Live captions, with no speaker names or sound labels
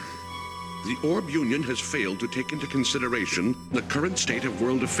The Orb Union has failed to take into consideration the current state of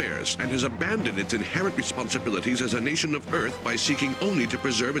world affairs and has abandoned its inherent responsibilities as a nation of Earth by seeking only to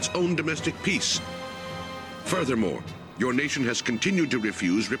preserve its own domestic peace. Furthermore, your nation has continued to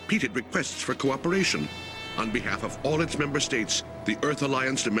refuse repeated requests for cooperation. On behalf of all its member states, the Earth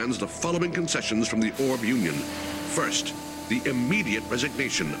Alliance demands the following concessions from the Orb Union. First, the immediate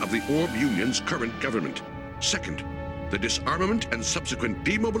resignation of the Orb Union's current government. Second, the disarmament and subsequent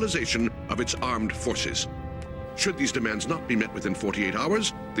demobilization of its armed forces. Should these demands not be met within 48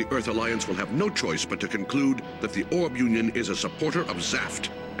 hours, the Earth Alliance will have no choice but to conclude that the Orb Union is a supporter of Zaft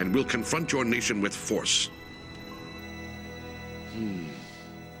and will confront your nation with force.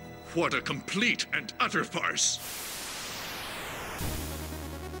 What a complete and utter farce!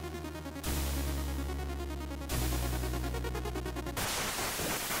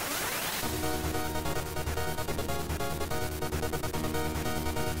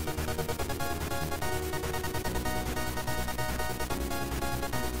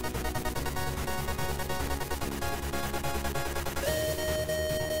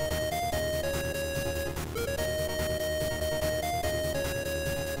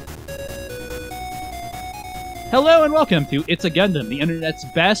 Hello and welcome to It's a Gundam, the internet's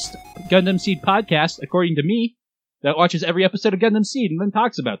best Gundam Seed podcast, according to me, that watches every episode of Gundam Seed and then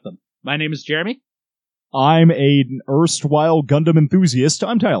talks about them. My name is Jeremy. I'm an erstwhile Gundam enthusiast.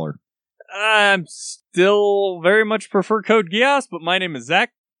 I'm Tyler. I'm still very much prefer Code Geass, but my name is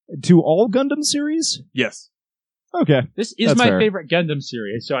Zach. To all Gundam series? Yes. Okay. This is That's my fair. favorite Gundam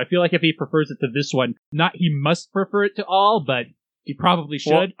series, so I feel like if he prefers it to this one, not he must prefer it to all, but he probably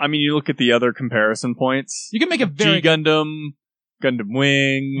should. Well, I mean, you look at the other comparison points. You can make a very G-Gundam, Gundam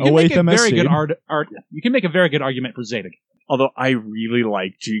Wing. You can make a OHMS very good Seed. You can make a very good argument for Zeta. Although I really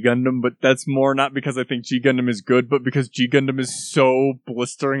like G-Gundam, but that's more not because I think G-Gundam is good, but because G-Gundam is so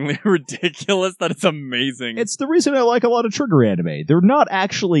blisteringly ridiculous that it's amazing. It's the reason I like a lot of Trigger anime. They're not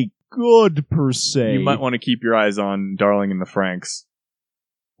actually good, per se. You might want to keep your eyes on Darling in the Franxx.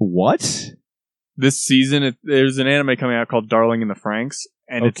 What? This season, there's an anime coming out called Darling in the Franxx,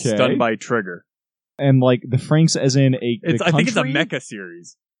 and it's Okay. done by Trigger. And, like, the Franks as in I think it's a country? mecha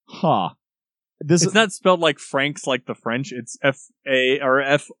series. Huh. This It's not spelled like Franks like the French. It's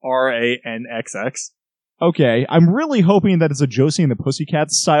Franxx. Okay, I'm really hoping that it's a Josie and the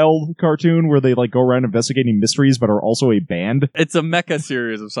Pussycats style cartoon where they, like, go around investigating mysteries but are also a band. It's a mecha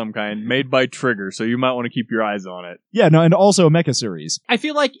series of some kind made by Trigger, so you might want to keep your eyes on it. Yeah, no, and also a mecha series. I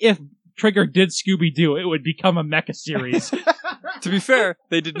feel like if Trigger did Scooby-Doo, it would become a mecha series. To be fair,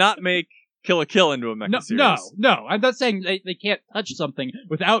 they did not make Kill la Kill into a mecha series. No. I'm not saying they can't touch something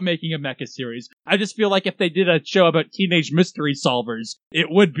without making a mecha series. I just feel like if they did a show about teenage mystery solvers, it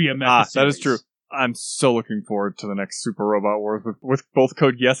would be a mecha series. That is true. I'm so looking forward to the next Super Robot Wars with both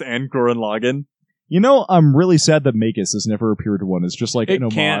Code Geass and Gurren Lagann. You know, I'm really sad that Magus has never appeared to one. It's just like an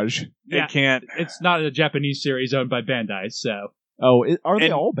homage. Yeah. It can't. It's not a Japanese series owned by Bandai, so Oh, are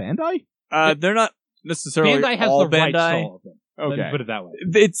they all Bandai? They're not necessarily Bandai has all the rights to Bandai. all of them. Let me Okay. put it that way.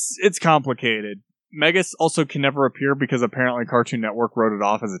 It's complicated. Megas also can never appear because apparently Cartoon Network wrote it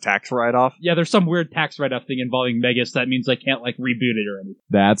off as a tax write-off. Yeah, there's some weird tax write-off thing involving Megas that means they can't, like, reboot it or anything.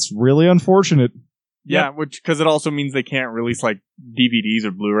 That's really unfortunate. Yeah, because it also means they can't release like DVDs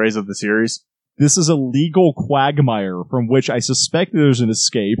or Blu-rays of the series. This is a legal quagmire from which I suspect there's an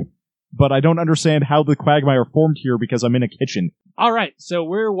escape, but I don't understand how the quagmire formed here because I'm in a kitchen. All right, so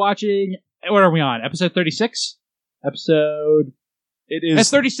we're watching... What are we on? Episode 36? It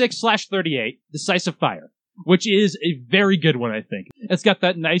It's is 36/38, Decisive Fire, which is a very good one, I think. It's got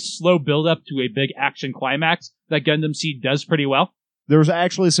that nice slow build-up to a big action climax that Gundam Seed does pretty well. There's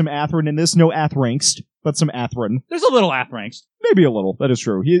actually some Atherin in this, no Athranxed, but some Atherin. There's a little Athranxed. Maybe a little, that is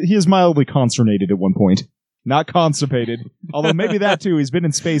true. He is mildly consternated at one point. Not constipated. Although maybe that too, he's been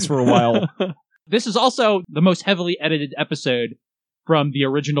in space for a while. This is also the most heavily edited episode from the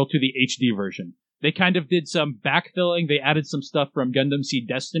original to the HD version. They kind of did some backfilling. They added some stuff from Gundam Seed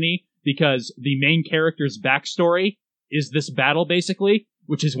Destiny because the main character's backstory is this battle, basically,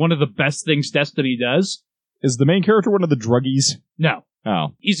 which is one of the best things Destiny does. Is the main character one of the druggies? No.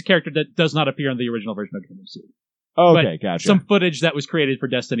 Oh. He's a character that does not appear in the original version of Gundam Seed. Okay, gotcha. Some footage that was created for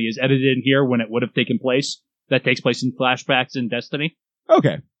Destiny is edited in here when it would have taken place. That takes place in flashbacks in Destiny.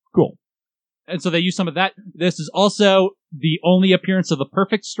 Okay, cool. And so they use some of that. This is also the only appearance of the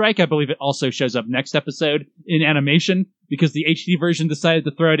Perfect Strike. I believe it also shows up next episode in animation because the HD version decided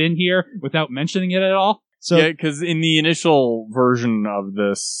to throw it in here without mentioning it at all. So yeah, because in the initial version of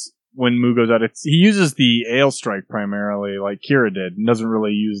this, when Mu goes out, he uses the Ale Strike primarily, like Kira did, and doesn't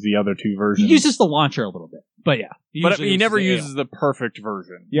really use the other two versions. He uses the launcher a little bit, but yeah. But he never the uses the perfect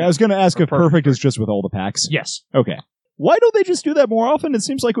version. Yeah, I was going to ask Or if perfect is just with all the packs. Yes. Okay. Why don't they just do that more often? It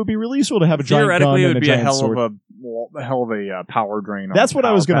seems like it would be really useful to have a giant gun Theoretically, it and would a be a giant hell sword. of a power drain. On That's what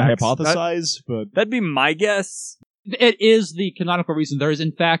I was going to packs. hypothesize, but That'd be my guess. It is the canonical reason. There is,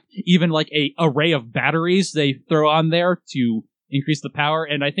 in fact, even like a array of batteries they throw on there to increase the power.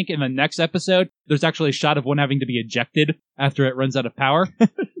 And I think in the next episode, there's actually a shot of one having to be ejected after it runs out of power.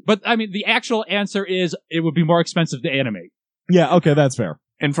 But, I mean, the actual answer is it would be more expensive to animate. yeah, okay, that's fair.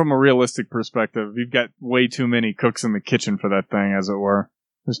 And from a realistic perspective, you've got way too many cooks in the kitchen for that thing, as it were.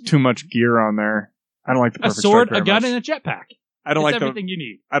 There's too much gear on there. I don't like the A perfect sword, strike a very gun, much. and a jetpack. I don't It's like everything you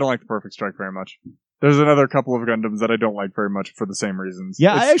need. I don't like the perfect strike very much. There's another couple of Gundams that I don't like very much for the same reasons.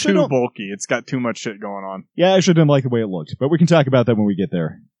 Yeah, it's I actually too don't- bulky. It's got too much shit going on. Yeah, I actually didn't like the way it looked, but we can talk about that when we get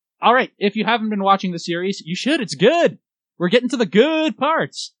there. All right, if you haven't been watching the series, you should. It's good. We're getting to the good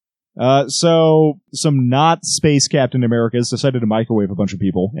parts. So, some not Space Captain Americas decided to microwave a bunch of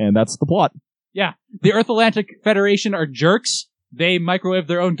people, and that's the plot. The Earth Atlantic Federation are jerks. They microwave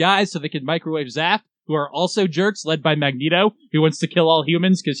their own guys so they can microwave Zap, who are also jerks, led by Magneto, who wants to kill all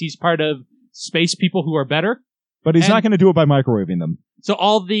humans because he's part of space people who are better. But he's And- not going to do it by microwaving them. So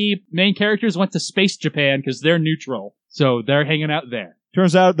all the main characters went to Space Japan because they're neutral. So they're hanging out there.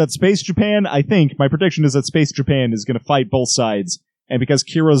 Turns out that Space Japan, I think, my prediction is that Space Japan is going to fight both sides, and because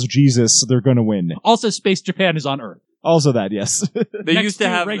Kira's Jesus, they're going to win. Also, Space Japan is on Earth. Also that, yes. They Next used to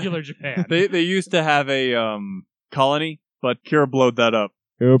have regular Japan. They used to have a colony, but Kira blowed that up.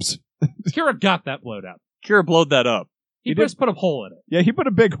 Oops. Kira got that blowed up. Kira blowed that up. He He did. just put a hole in it. Yeah, he put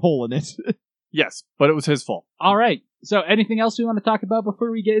a big hole in it. Yes, but it was his fault. All right. So anything else we want to talk about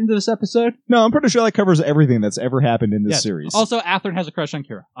before we get into this episode? No, I'm pretty sure that covers everything that's ever happened in this Yes. series. Also, Atherin has a crush on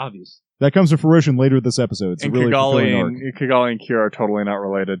Kira. Obvious. That comes to fruition later this episode. It's And a really fulfilling arc. Kigali and Kira are totally not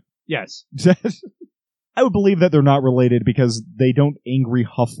related. Yes. I would believe that they're not related because they don't angry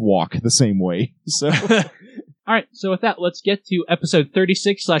huff walk the same way. So, All right. So with that, let's get to episode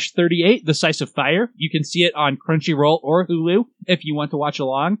 36/38, The Size of Fire. You can see it on Crunchyroll or Hulu if you want to watch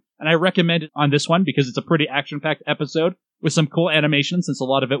along. And I recommend it on this one because it's a pretty action-packed episode with some cool animation since a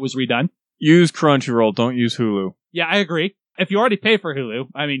lot of it was redone. Use Crunchyroll, don't use Hulu. Yeah, I agree. If you already pay for Hulu,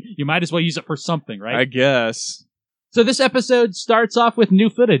 I mean, you might as well use it for something, right? I guess. So this episode starts off with new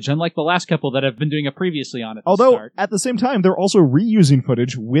footage, unlike the last couple that have been doing it previously on it. although at the same time, they're also reusing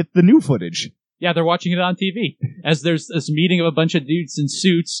footage with the new footage. Yeah, they're watching it on TV as there's this meeting of a bunch of dudes in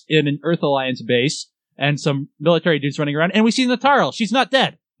suits in an Earth Alliance base and some military dudes running around. And we see Nataro. She's not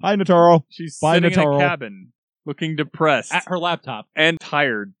dead. Hi, Nataro. She's Bye, sitting in Nataro. a cabin, looking depressed At her laptop. and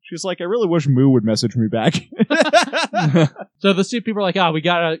tired. She's like, I really wish Moo would message me back. So the suit people are like, we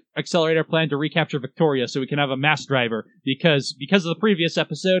gotta accelerate our plan to recapture Victoria so we can have a mass driver because of the previous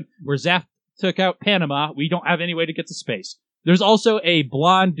episode where Zaf took out Panama, we don't have any way to get to space. There's also a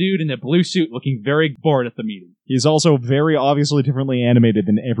blonde dude in a blue suit looking very bored at the meeting. He's also very obviously differently animated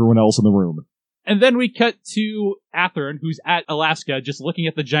than everyone else in the room. And then we cut to Atherin, who's at Alaska, just looking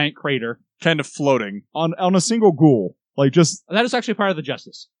at the giant crater. Kind of floating. On a single ghoul. Like, just That is actually part of the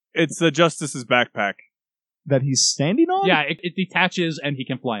Justice. It's the Justice's backpack. that he's standing on? Yeah, it detaches and he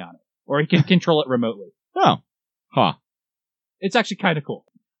can fly on it. Or he can control it remotely. Oh. Huh. It's actually kind of cool.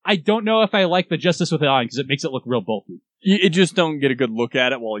 I don't know if I like the Justice with it on because it makes it look real bulky. You just don't get a good look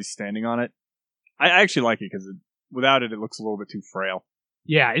at it while he's standing on it. I actually like it because without it, it looks a little bit too frail.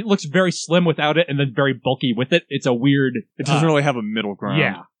 Yeah, it looks very slim without it and then very bulky with it. It's a weird... It doesn't really have a middle ground.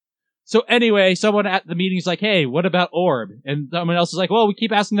 Yeah. So anyway, someone at the meeting is like, hey, what about Orb? And someone else is like, well, we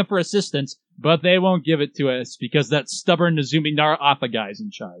keep asking them for assistance, but they won't give it to us because that stubborn Nezumi Nara Alpha guy's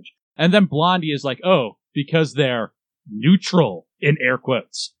in charge. And then Blondie is like, oh, because they're neutral, in air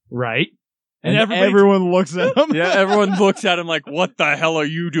quotes, right? And everybody- everyone looks at him. Yeah, everyone looks at him like, what the hell are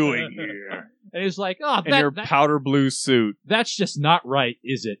you doing here? And he's like, oh, In your powder blue suit. that's just not right,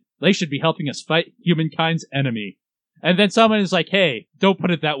 is it? They should be helping us fight humankind's enemy. And then someone is like, hey, don't put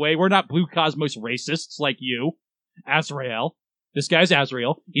it that way. We're not Blue Cosmos racists like you. Azrael. This guy's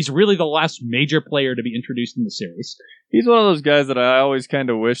Azrael. He's really the last major player to be introduced in the series. He's one of those guys that I always kind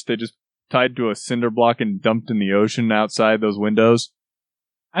of wish they just tied to a cinder block and dumped in the ocean outside those windows.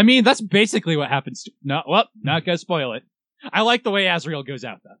 I mean, that's basically what happens to... No, well, not gonna spoil it. I like the way Azrael goes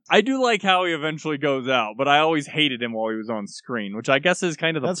out, though. I do like how he eventually goes out, but I always hated him while he was on screen, which I guess is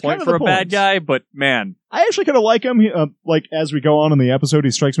kind of the That's point kind of for the a bad point. guy, but man. I actually kind of like him. Like, as we go on in the episode, he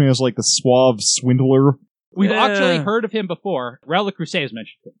strikes me as like the suave swindler. We've Yeah. actually heard of him before. Raul LeCreuset has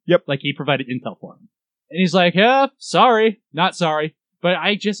mentioned him. Yep. Like, he provided intel for him. And he's like, yeah, sorry. Not sorry. But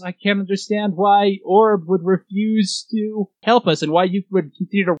I can't understand why Orb would refuse to help us and why you would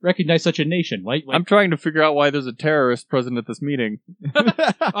continue to recognize such a nation. I'm trying to figure out why there's a terrorist present at this meeting.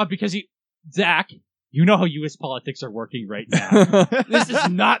 Because Zach, you know how U.S. politics are working right now. This is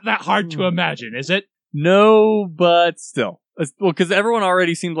not that hard to imagine, is it? No, but still. Well, because everyone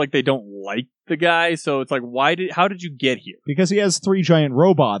already seems like they don't like the guy, so it's like, how did you get here? Because he has 3 giant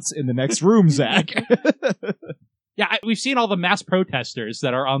robots in the next room, Zach. Yeah, we've seen all the mass protesters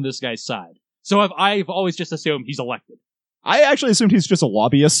that are on this guy's side. So I've always just assumed he's elected. I actually assumed he's just a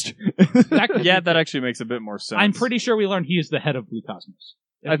lobbyist. That actually makes a bit more sense. I'm pretty sure we learned he is the head of Blue Cosmos.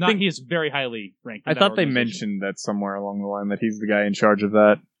 I think he is very highly ranked. I thought they mentioned that somewhere along the line, that he's the guy in charge of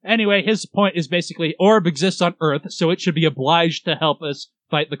that. Anyway, his point is basically, Orb exists on Earth, so it should be obliged to help us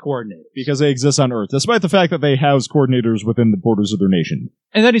fight the coordinators. Because they exist on Earth, despite the fact that they house coordinators within the borders of their nation.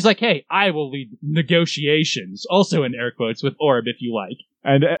 And then he's like, hey, I will lead negotiations, also in air quotes, with Orb if you like.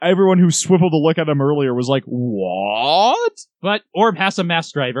 And everyone who swiveled to look at him earlier was like, what? But Orb has a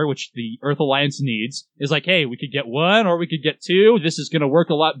mass driver, which the Earth Alliance needs. Is like, hey, we could get 1 or we could get 2. This is going to work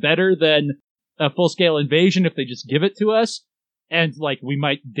a lot better than a full-scale invasion if they just give it to us. And, we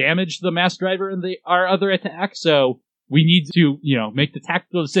might damage the mass driver in our other attack, so we need to, make the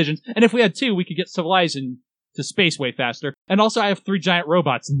tactical decisions. And if we had 2, we could get civilized into space way faster. And also, I have 3 giant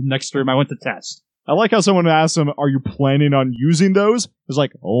robots in the next room I went to test. I like how someone asked him, are you planning on using those? It's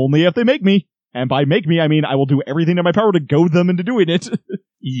like, only if they make me. And by make me, I mean I will do everything in my power to goad them into doing it.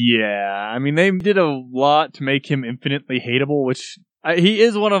 Yeah, I mean, they did a lot to make him infinitely hateable, which he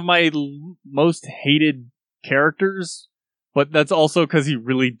is one of my most hated characters. But that's also because he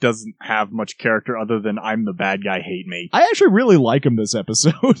really doesn't have much character other than I'm the bad guy, hate me. I actually really like him this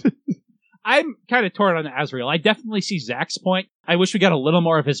episode. I'm kind of torn on Azrael. I definitely see Zach's point. I wish we got a little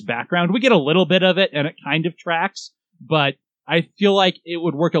more of his background. We get a little bit of it, and it kind of tracks, but I feel like it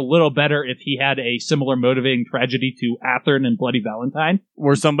would work a little better if he had a similar motivating tragedy to Athern and Bloody Valentine.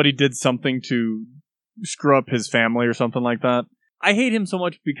 Where somebody did something to screw up his family or something like that. I hate him so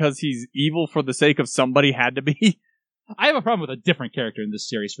much because he's evil for the sake of somebody had to be. I have a problem with a different character in this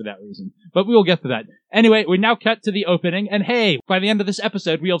series for that reason, but we will get to that. Anyway, we now cut to the opening, and hey, by the end of this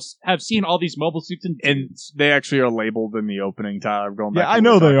episode, we'll have seen all these mobile suits and they actually are labeled in the opening, Tyler. Going back yeah, I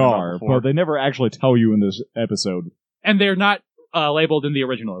know they are, but they never actually tell you in this episode. And they're not labeled in the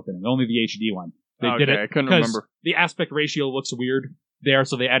original opening, only the HD one. They did it I couldn't remember. The aspect ratio looks weird there,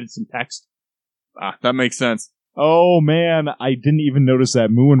 so they added some text. That makes sense. Oh man, I didn't even notice that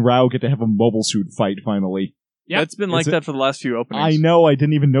Mu and Rao get to have a mobile suit fight finally. Yep. That's been like that for the last few openings. I know, I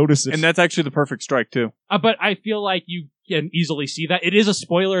didn't even notice it. And that's actually the perfect strike, too. But I feel like you can easily see that. It is a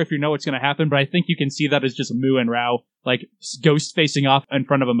spoiler if you know what's going to happen, but I think you can see that as just Mu and Rao, ghost facing off in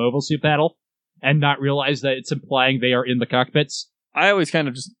front of a mobile suit battle, and not realize that it's implying they are in the cockpits. I always kind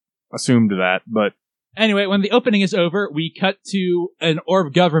of just assumed that, but... Anyway, when the opening is over, we cut to an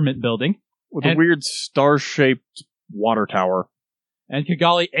Orb government building. With a weird star-shaped water tower. And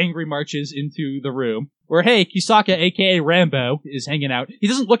Kigali angry marches into the room, where, hey, Kisaka, a.k.a. Rambo, is hanging out. He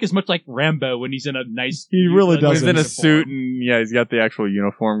doesn't look as much like Rambo when he's in a nice... He really doesn't. He's in a suit, and he's got the actual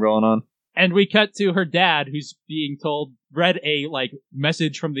uniform going on. And we cut to her dad, who's being read a,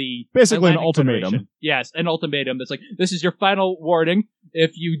 message from the... Basically Atlantic an ultimatum. Federation. Yes, an ultimatum that's this is your final warning.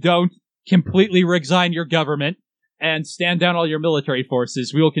 If you don't completely resign your government and stand down all your military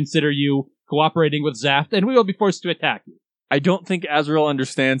forces, we will consider you cooperating with Zaft, and we will be forced to attack you. I don't think Azrael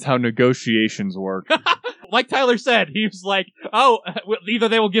understands how negotiations work. Like Tyler said, he was like, either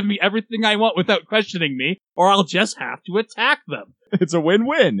they will give me everything I want without questioning me, or I'll just have to attack them. It's a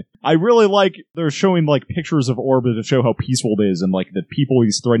win-win. I really like they're showing pictures of Orb to show how peaceful it is and the people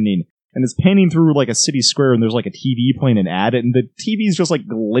he's threatening. And it's panning through a city square and there's a TV playing an ad and the TV's just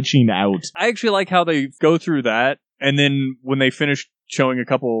glitching out. I actually like how they go through that, and then when they finish showing a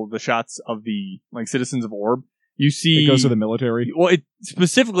couple of the shots of the citizens of Orb, you see... It goes to the military? Well,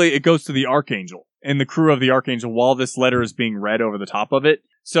 it goes to the Archangel and the crew of the Archangel while this letter is being read over the top of it.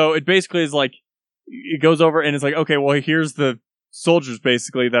 So it basically is it goes over and it's okay, well, here's the soldiers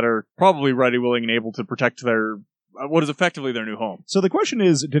basically that are probably ready, willing, and able to protect their, what is effectively their new home. So the question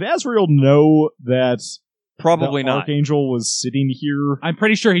is, did Azrael know that probably the not. Archangel was sitting here? I'm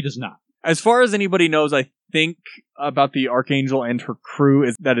pretty sure he does not. As far as anybody knows, I think about the Archangel and her crew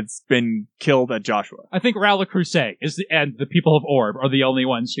is that it's been killed at Joshua. I think Raul Crusade and the people of Orb are the only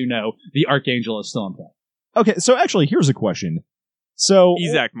ones who know the Archangel is still in play. Okay, so actually, here's a question. So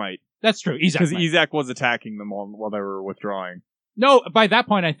Izak might. That's true. Izak because Izak was attacking them while they were withdrawing. No, by that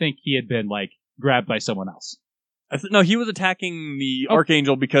point, I think he had been grabbed by someone else. No, he was attacking the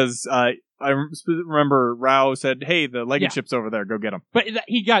Archangel because I remember Rao said, "Hey, the Legate ship's over there. Go get him." But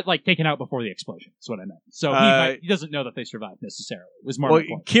he got taken out before the explosion. That's what I meant. So he doesn't know that they survived necessarily. It was more.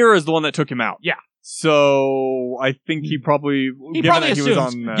 Kira is the one that took him out. Yeah. So I think he probably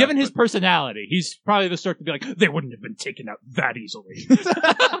assumes, given his personality, he's probably the sort to be like, they wouldn't have been taken out that easily.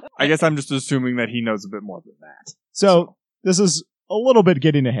 I guess I'm just assuming that he knows a bit more than that. So this is a little bit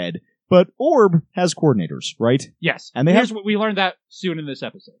getting ahead, but Orb has coordinators, right? Yes. And we learned that soon in this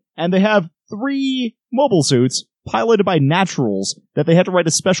episode. And they have 3 mobile suits piloted by naturals that they had to write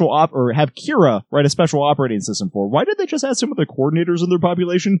a special or have Kira write a special operating system for. Why did they just add some of the coordinators in their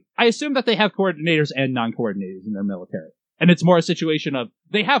population? I assume that they have coordinators and non-coordinators in their military. And it's more a situation of,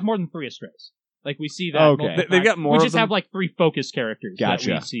 they have more than 3 Astrays. Like, we see that. Okay. They've got more. We just have 3 focus characters that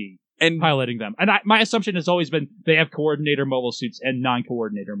we see piloting them. And my assumption has always been they have coordinator mobile suits and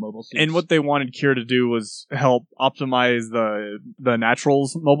non-coordinator mobile suits. And what they wanted Kira to do was help optimize the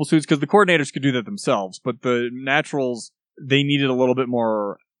Naturals mobile suits, because the coordinators could do that themselves, but the Naturals, they needed a little bit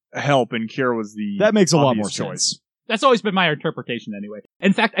more help, and Kira was the That makes a lot more choice. sense. That's always been my interpretation anyway.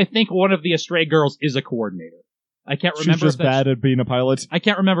 In fact, I think one of the Astray girls is a coordinator. I can't remember. She's just bad at being a pilot. I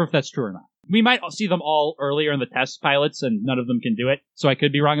can't remember if that's true or not. We might see them all earlier in the test pilots, and none of them can do it, so I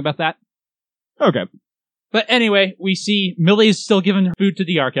could be wrong about that. Okay. But anyway, we see Millie's still giving food to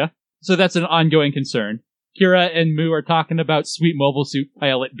Diarca, so that's an ongoing concern. Kira and Mu are talking about sweet mobile suit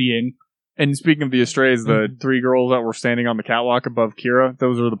pilot being. And speaking of the Astrays, the 3 girls that were standing on the catwalk above Kira,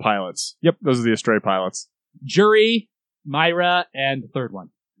 those are the pilots. Yep, those are the Astray pilots. Jury, Myra, and the third one.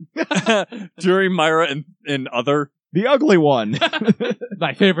 Jury, Myra, and other. The ugly one.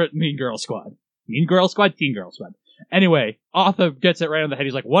 My favorite Mean Girl Squad. Mean Girl Squad, Teen Girl Squad. Anyway, Arthur gets it right on the head.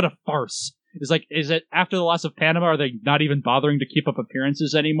 He's like, what a farce. It's like, is it after the loss of Panama, are they not even bothering to keep up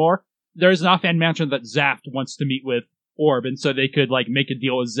appearances anymore? There's an offhand mention that Zaft wants to meet with Orb, and so they could make a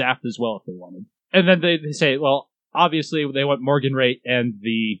deal with Zaft as well if they wanted. And then they say, well, obviously they want Morgan Rate and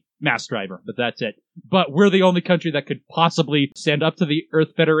the Mass Driver, but that's it. But we're the only country that could possibly stand up to the Earth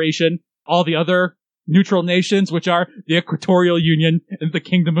Federation. All the other neutral nations, which are the Equatorial Union and the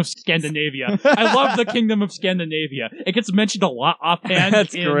Kingdom of Scandinavia. I love the Kingdom of Scandinavia. It gets mentioned a lot offhand.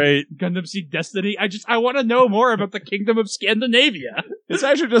 That's great. Gundam Seed Destiny. I want to know more about the Kingdom of Scandinavia. It's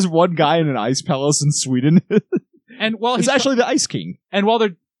actually just one guy in an ice palace in Sweden. And while it's actually the Ice King. And while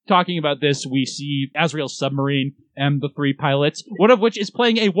they're talking about this, we see Azrael's submarine and the 3 pilots, one of which is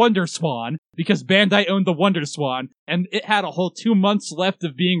playing a Wonder Swan, because Bandai owned the Wonder Swan, and it had a whole 2 months left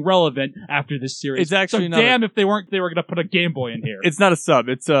of being relevant after this series. It's actually so damn if they were going to put a Game Boy in here. It's not a sub.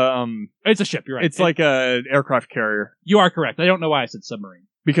 It's a ship. You're right. It's like a aircraft carrier. You are correct. I don't know why I said submarine.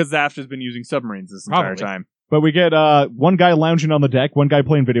 Because Zaft has been using submarines this entire time. But we get one guy lounging on the deck, one guy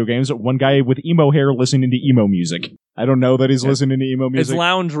playing video games, one guy with emo hair listening to emo music. I don't know that he's listening to emo music. It's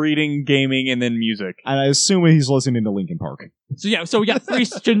lounge reading, gaming, and then music. And I assume he's listening to Linkin Park. So we got 3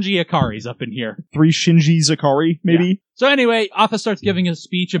 Shinji Ikaris up in here. 3 Shinji Ikari, maybe? Yeah. So anyway, Alpha starts giving a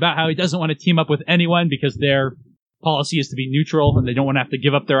speech about how he doesn't want to team up with anyone because their policy is to be neutral and they don't want to have to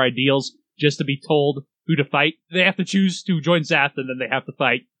give up their ideals just to be told who to fight. They have to choose to join Zath and then they have to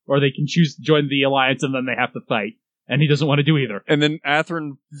fight. Or they can choose to join the Alliance and then they have to fight. And he doesn't want to do either. And then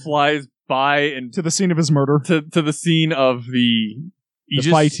Atherin flies by and to the scene of his murder. To the scene of the Aegis.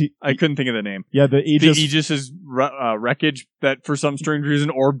 The fight I couldn't think of the name. Yeah, the Aegis. The Aegis' wreckage that for some strange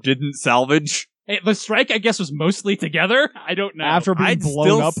reason Orb didn't salvage. Hey, the strike, I guess, was mostly together. I don't know. After being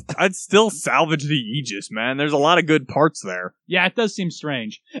blown up. I'd still salvage the Aegis, man. There's a lot of good parts there. Yeah, it does seem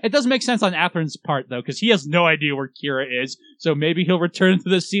strange. It does make sense on Atherin's part, though, because he has no idea where Kira is, so maybe he'll return to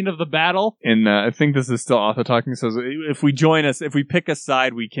the scene of the battle. And I think this is still Atha talking, says, if we pick a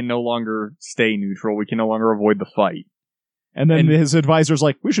side, we can no longer stay neutral. We can no longer avoid the fight. And then his advisor's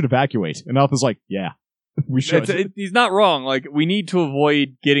like, we should evacuate. And Atha's like, yeah, we should. He's not wrong. Like, we need to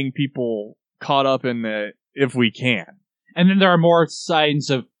avoid getting people caught up in it if we can. And then there are more signs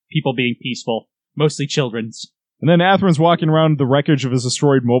of people being peaceful, mostly children's. And then Atherin's walking around the wreckage of his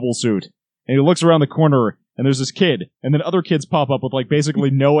destroyed mobile suit, and he looks around the corner, and there's this kid, and then other kids pop up with basically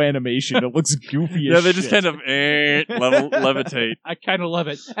no animation. It looks goofy as Yeah, they shit. just kind of levitate. I kind of love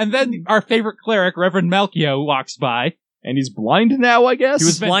it. And then our favorite cleric, Reverend Melchio, walks by. And he's blind now, I guess? He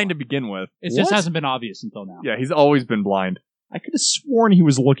was blind to begin with. It just hasn't been obvious until now. Yeah, he's always been blind. I could have sworn he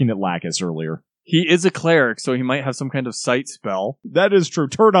was looking at Lacus earlier. He is a cleric, so he might have some kind of sight spell. That is true.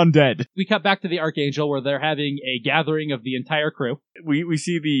 Turn undead. We cut back to the Archangel where they're having a gathering of the entire crew. We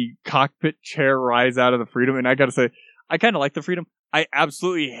see the cockpit chair rise out of the Freedom, and I gotta say, I kind of like the Freedom. I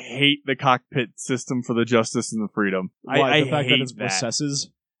absolutely hate the cockpit system for the Justice and the Freedom. Why, I the fact hate that it recesses?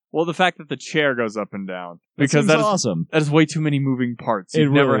 Well, the fact that the chair goes up and down. That Because seems that is, awesome. that is way too many moving parts. It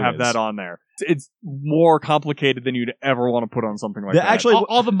You'd never really have is. that on there. It's more complicated than you'd ever want to put on something like The that. actually-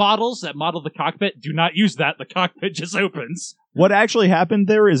 All the models that model the cockpit do not use that. The cockpit just opens. What actually happened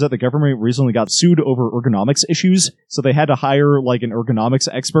there is that the government recently got sued over ergonomics issues, so they had to hire like an ergonomics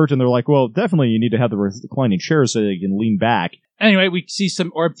expert, and they're like, well, definitely you need to have the reclining chair so that you can lean back. Anyway, we see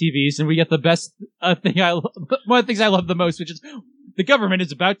some Orb TVs, and we get the best thing one of the things I love the most, which is the government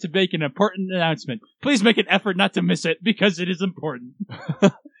is about to make an important announcement. Please make an effort not to miss it, because it is important.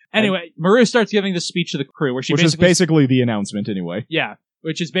 Anyway, Maru starts giving the speech to the crew, where she Which is basically the announcement anyway. Yeah,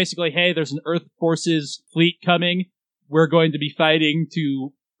 which is basically, hey, there's an Earth Forces fleet coming. We're going to be fighting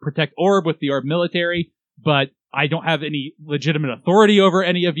to protect Orb with the Orb military, but I don't have any legitimate authority over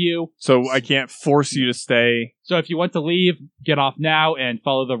any of you. So I can't force you to stay. So if you want to leave, get off now and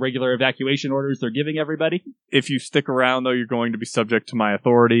follow the regular evacuation orders they're giving everybody. If you stick around, though, you're going to be subject to my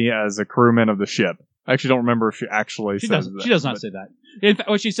authority as a crewman of the ship. I actually don't remember if she actually says that. She does not but say that. In fact,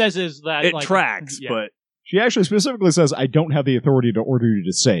 what she says is that It like, tracks, yeah. but She actually specifically says, I don't have the authority to order you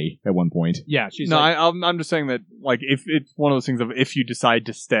to stay at one point. Yeah, she's no, like, I'm just saying that, like, if it's one of those things of if you decide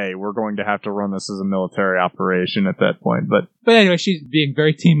to stay, we're going to have to run this as a military operation at that point. But anyway, she's being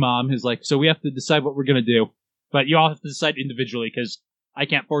very team mom, who's like, so we have to decide what we're going to do. But you all have to decide individually, because I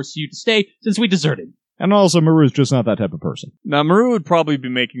can't force you to stay since we deserted. And also, Maru's just not that type of person. now, Maru would probably be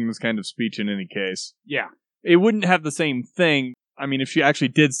making this kind of speech in any case. Yeah. It wouldn't have the same thing. I mean, if she actually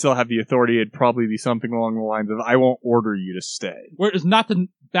did still have the authority, it'd probably be something along the lines of, I won't order you to stay. Where is not to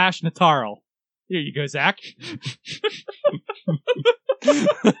bash Natarl. Here you go, Zach.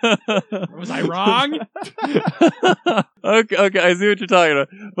 Was I wrong? okay, I see what you're talking about.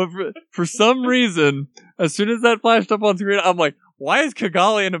 But for some reason, as soon as that flashed up on screen, I'm like, why is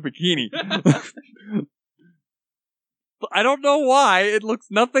Kigali in a bikini? I don't know why. It looks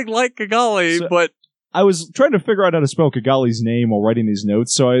nothing like Kigali, but I was trying to figure out how to spell Kigali's name while writing these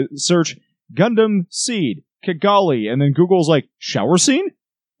notes, so I search Gundam Seed, Kigali, and then Google's like, shower scene?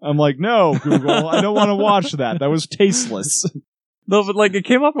 I'm like, no, Google, I don't want to watch that. That was tasteless. no, but like it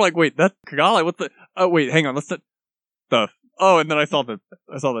came up like, wait, that's Kigali. What the? Oh, wait, hang on. Let's the. Oh, and then I saw the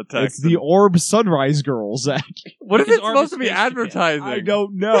text. It's the Orb Sunrise Girls. Zach. What is Because it Orb supposed is to be Space Japan. advertising? I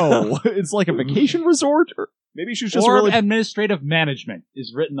don't know. It's like a vacation resort? Or maybe she's just Orb really... Administrative Management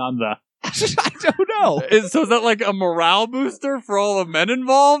is written on the... I don't know. So is that like a morale booster for all the men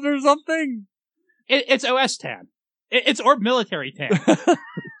involved or something? It's OS Tan. It's Orb Military Tan.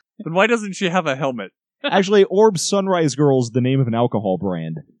 Then why doesn't she have a helmet? Actually, Orb Sunrise Girls is the name of an alcohol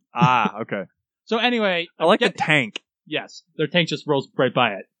brand. Ah, okay. So anyway... I like the get- tank. Yes, their tank just rolls right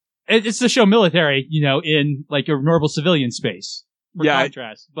by it. It's to show military, in like a normal civilian space. For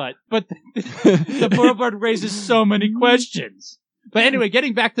contrast. But the board raises so many questions. But anyway,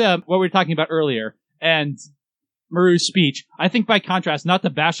 getting back to what we were talking about earlier, and Maru's speech, I think by contrast, not to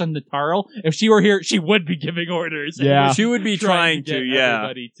bash on Natarl, if she were here, she would be giving orders. and Yeah. She would be trying to, get yeah.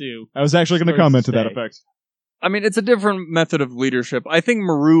 everybody to. I was actually going to Stores comment to to that stay. effect. I mean, it's a different method of leadership. I think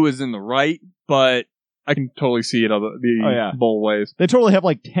Maru is in the right, but I can totally see it Oh, yeah. both ways. They totally have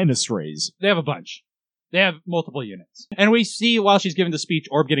like 10 Astrays. They have a bunch. They have multiple units. And we see, while she's giving the speech,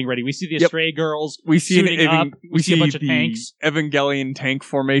 Orb getting ready, we see the Yep. Astray girls. We see suiting up. We see a bunch of the tanks. Evangelion tank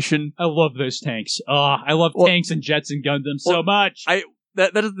formation. I love those tanks. I love Well- tanks and jets and Gundam so well, much.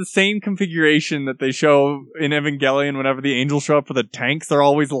 That is the same configuration that they show in Evangelion whenever the angels show up for the tanks. They're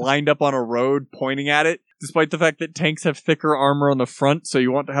always lined up on a road pointing at it, despite the fact that tanks have thicker armor on the front, so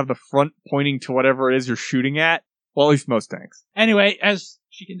you want to have the front pointing to whatever it is you're shooting at. Well, at least most tanks. Anyway, as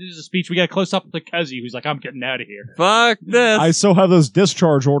she continues the speech, we get a close up of the Kazi, who's like, I'm getting out of here. Fuck this! I still have those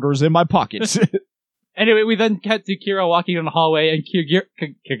discharge orders in my pocket. Anyway, we then cut to Kira walking in the hallway and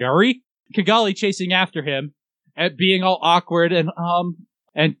Kigali chasing after him and being all awkward and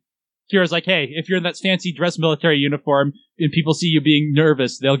Kira's like, hey, if you're in that fancy dress military uniform and people see you being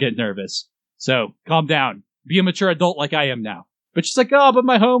nervous, they'll get nervous. So, calm down. Be a mature adult like I am now. But she's like, oh, but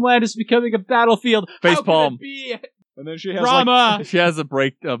my homeland is becoming a battlefield. How can Facepalm. it be And then she has drama? She has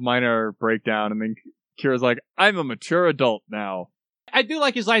a minor breakdown, and then Kira's like, I'm a mature adult now. I do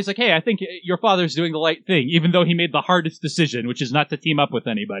like his line. He's like, hey, I think your father's doing the right thing, even though he made the hardest decision, which is not to team up with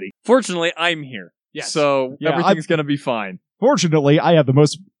anybody. Fortunately, I'm here. Yes. So Yeah, everything's gonna be fine. Fortunately, I have the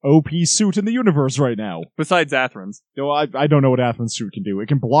most OP suit in the universe right now. Besides Atherin's. No, I don't know what Atherin's suit can do. It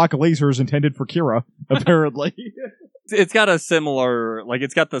can block lasers intended for Kira, apparently. It's got a similar,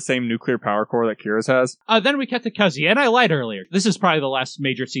 it's got the same nuclear power core that Kira's has. Then we cut to Kazi, and I lied earlier. This is probably the last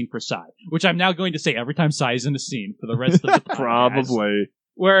major scene for Sai, which I'm now going to say every time Sai is in a scene for the rest of the podcast. Probably.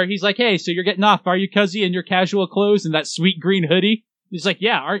 Where he's like, hey, so you're getting off, are you, Kazi, in your casual clothes and that sweet green hoodie? He's like,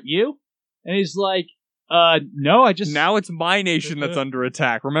 yeah, aren't you? And he's like, no, I just... Now it's my nation that's under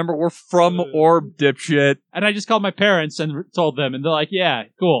attack. Remember, we're from Orb, dipshit. And I just called my parents and told them, and they're like, yeah,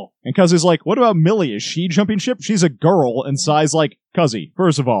 cool. And Cuzzy's like, what about Millie? Is she jumping ship? She's a girl. And Sai's like, Cuzzy,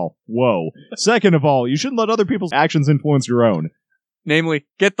 first of all, whoa. Second of all, you shouldn't let other people's actions influence your own. Namely,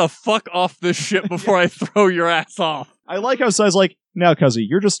 get the fuck off this ship before I throw your ass off. I like how Sai's like, now, Cuzzy,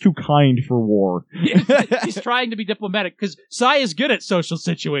 you're just too kind for war. He's trying to be diplomatic, because Sai is good at social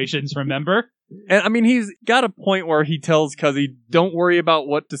situations, remember? And I mean, he's got a point where he tells Cuzzy, don't worry about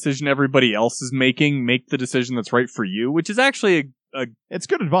what decision everybody else is making, make the decision that's right for you, which is actually it's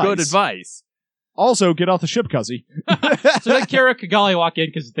good advice. Good advice. Also, get off the ship, Cuzzy. So then Kira and Kigali walk in,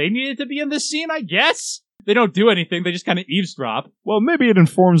 because they needed to be in this scene, I guess? They don't do anything, they just kind of eavesdrop. Well, maybe it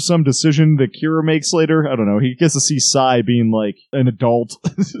informs some decision that Kira makes later. I don't know. He gets to see Sai being, like, an adult.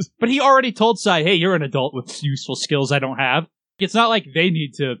 But he already told Sai, hey, you're an adult with useful skills I don't have. It's not like they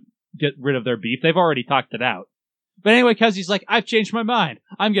need to get rid of their beef. They've already talked it out. But anyway, Cuzzy's like, I've changed my mind.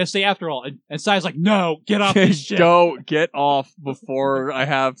 I'm gonna stay after all. And Sai's like, no, get off this ship. Go, get off before I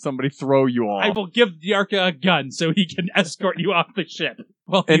have somebody throw you off. I will give Diarca a gun so he can escort you off the ship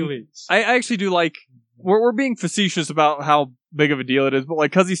while he leaves. I actually do like... We're being facetious about how big of a deal it is, but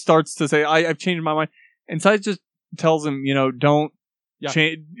like, Cuzzy starts to say, I've changed my mind, and Sai just tells him, don't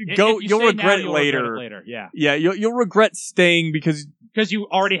change. You'll regret it later. Yeah, you'll regret staying because you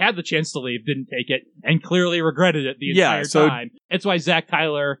already had the chance to leave, didn't take it, and clearly regretted it the entire time. It's why Zach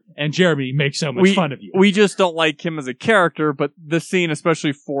Tyler and Jeremy make so much fun of you. We just don't like him as a character, but this scene,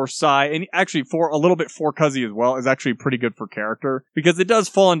 especially for Sai, and actually for a little bit for Cuzzy as well, is actually pretty good for character, because it does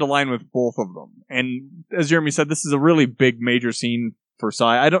fall into line with both of them. And as Jeremy said, this is a really big, major scene for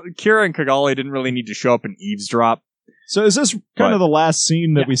Sai. Kira and Kigali didn't really need to show up and eavesdrop. So is this kind of the last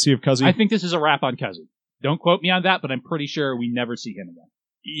scene that we see of Cuzzy? I think this is a wrap on Cuzzy. Don't quote me on that, but I'm pretty sure we never see him again.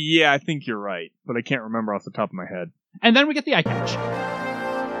 Yeah, I think you're right, but I can't remember off the top of my head. And then we get the eye catch.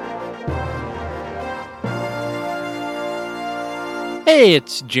 Hey,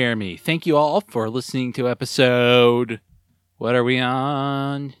 it's Jeremy. Thank you all for listening to episode... What are we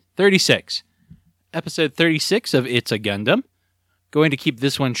on? 36. Episode 36 of It's a Gundam. Going to keep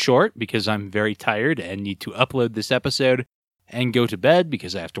this one short because I'm very tired and need to upload this episode and go to bed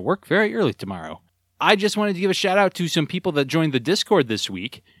because I have to work very early tomorrow. I just wanted to give a shout out to some people that joined the Discord this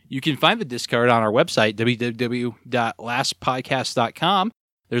week. You can find the Discord on our website, www.lastpodcast.com.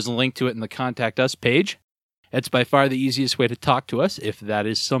 There's a link to it in the Contact Us page. It's by far the easiest way to talk to us if that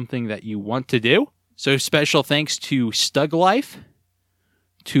is something that you want to do. So special thanks to Stug Life,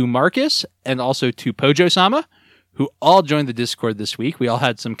 to Marcus, and also to Pojo-sama, who all joined the Discord this week. We all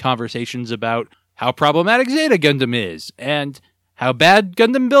had some conversations about how problematic Zeta Gundam is, and how bad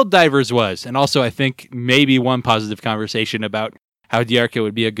Gundam Build Divers was, and also I think maybe one positive conversation about how Diarca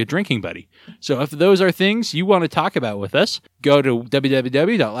would be a good drinking buddy. So if those are things you want to talk about with us, go to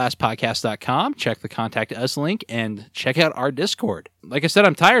www.lastpodcast.com, check the Contact Us link, and check out our Discord. Like I said,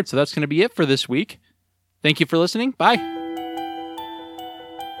 I'm tired, so that's going to be it for this week. Thank you for listening. Bye.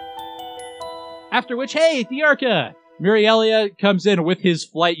 After which, hey, Diarca! Muriel comes in with his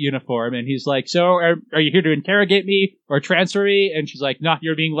flight uniform, and he's like, so, are you here to interrogate me or transfer me? And she's like, nah,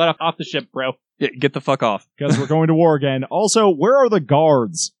 you're being let off the ship, bro. Yeah, get the fuck off. Because we're going to war again. Also, where are the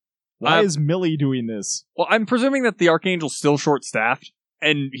guards? Why is Millie doing this? Well, I'm presuming that the Archangel's still short-staffed,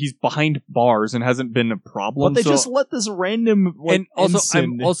 and he's behind bars and hasn't been a problem. But they just let this random, and also, ensign.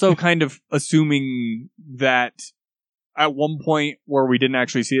 I'm also kind of assuming that at one point where we didn't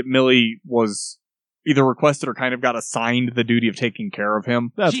actually see it, Millie was either requested or kind of got assigned the duty of taking care of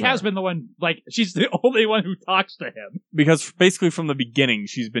him. She has been the one, she's the only one who talks to him. Because basically from the beginning,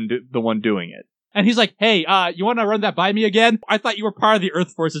 she's been the one doing it. And he's like, hey, you want to run that by me again? I thought you were part of the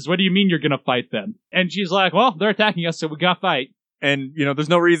Earth forces. What do you mean you're going to fight them? And she's like, well, they're attacking us, so we got to fight. And, there's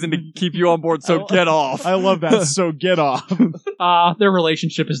no reason to keep you on board, so get off. I love that, so get off. Their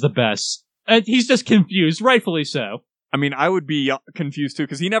relationship is the best. And he's just confused, rightfully so. I mean, I would be confused too,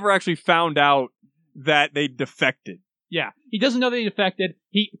 because he never actually found out that they defected. Yeah, he doesn't know they defected.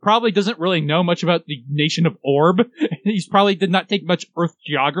 He probably doesn't really know much about the nation of Orb. He's probably did not take much Earth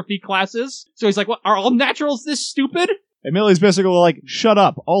geography classes. So he's like, what, are all naturals this stupid? And Millie's basically like, shut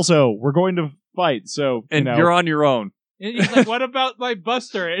up. Also, we're going to fight, so, you're on your own. And he's like, what about my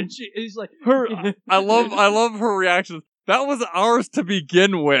Buster? And he's like, I love her reaction. That was ours to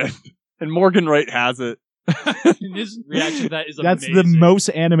begin with. And Morgan Wright has it. And his reaction to that is That's amazing. the most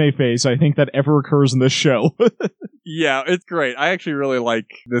anime face I think that ever occurs in this show. Yeah, it's great. I actually really like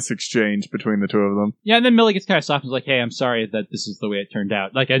this exchange between the two of them. Yeah, and then Millie gets kind of soft and is like, hey, I'm sorry that this is the way it turned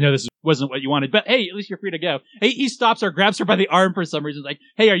out. Like, I know this wasn't what you wanted, but hey, at least you're free to go. Hey, he stops her, grabs her by the arm for some reason, like,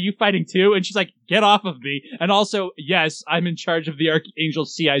 hey, are you fighting too? And she's like, get off of me. And also, yes, I'm in charge of the Archangel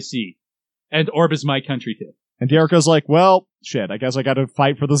CIC. And Orb is my country too. And Diarca's like, well, shit, I guess I gotta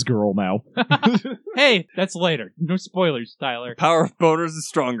fight for this girl now. Hey, that's later. No spoilers, Tyler. Power of boners is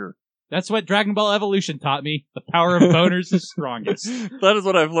stronger. That's what Dragon Ball Evolution taught me. The power of boners is strongest. That is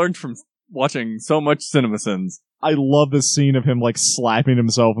what I've learned from watching so much CinemaSins. I love this scene of him, like, slapping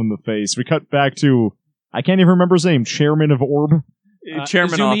himself in the face. We cut back to, I can't even remember his name, Chairman of Orb.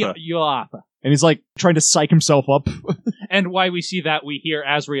 Chairman Izumi Arthur. Yuapa. And he's, like, trying to psych himself up. And why we see that, we hear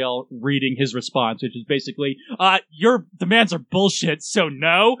Azrael reading his response, which is basically, your demands are bullshit, so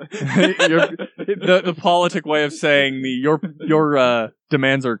no. the politic way of saying your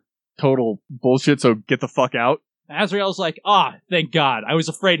demands are total bullshit, so get the fuck out. Azrael's like, thank God. I was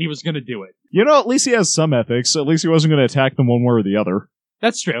afraid he was going to do it. You know, at least he has some ethics. At least he wasn't going to attack them one way or the other.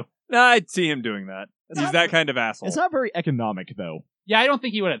 That's true. Nah, I'd see him doing that. He's that kind of asshole. It's not very economic, though. Yeah, I don't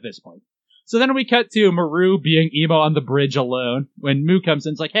think he would at this point. So then we cut to Maru being emo on the bridge alone when Mu comes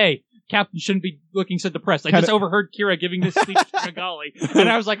in. It's like, hey, Captain shouldn't be looking so depressed. I just overheard Kira giving this speech to Kigali. And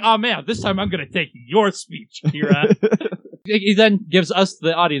I was like, oh man, this time I'm going to take your speech, Kira. He then gives us,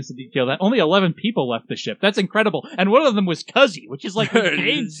 the audience, the detail that only 11 people left the ship. That's incredible. And one of them was Cuzzy, which is like we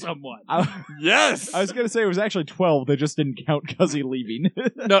gained someone. Yes! I was going to say it was actually 12. They just didn't count Cuzzy leaving.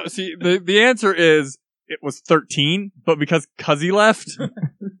 No, see, the answer is it was 13, but because Cuzzy left,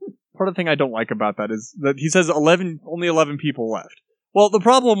 part of the thing I don't like about that is that he says only 11 people left. Well, the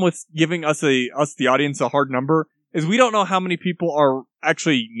problem with giving us the audience a hard number is we don't know how many people are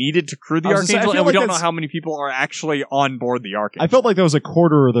actually needed to crew the Archangel, and we don't know how many people are actually on board the Archangel. I felt like that was a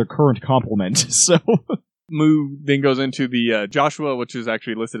quarter of their current complement, so... Mu then goes into the Joshua, which is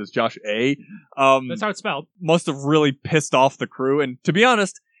actually listed as Josh A. That's how it's spelled. Must have really pissed off the crew, and to be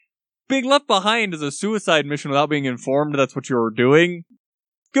honest, being left behind as a suicide mission without being informed that's what you're doing,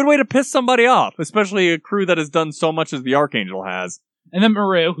 good way to piss somebody off, especially a crew that has done so much as the Archangel has. And then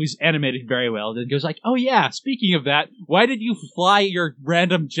Maru, who's animated very well, then goes like, oh yeah, speaking of that, why did you fly your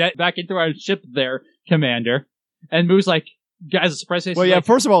random jet back into our ship there, Commander? And Mu's like, as a surprise face, well, yeah, like,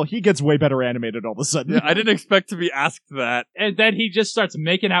 first of all, he gets way better animated all of a sudden. Yeah, I didn't expect to be asked that. And then he just starts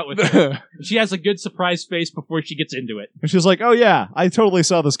making out with her. She has a good surprise face before she gets into it. And she's like, oh yeah, I totally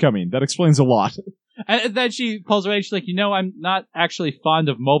saw this coming. That explains a lot. And then she pulls away and she's like, I'm not actually fond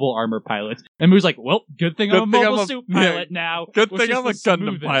of mobile armor pilots. And Mu's like, well, good thing I'm a mobile suit pilot now. Good thing I'm a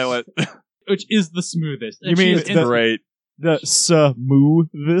Gundam pilot. Which is the smoothest. You mean great. The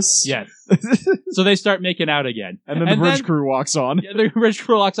smoothest? Yes. So they start making out again. And then the bridge crew walks on. Yeah, the bridge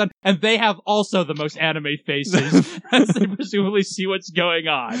crew walks on, and they have also the most anime faces as they presumably see what's going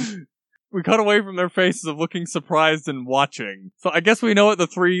on. We cut away from their faces of looking surprised and watching. So I guess we know what the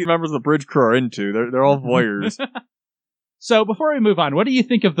three members of the bridge crew are into. They're all voyeurs. So before we move on, what do you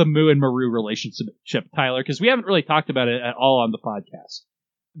think of the Mu and Maru relationship, Tyler? Because we haven't really talked about it at all on the podcast.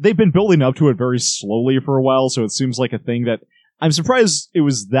 They've been building up to it very slowly for a while, so it seems like a thing that... I'm surprised it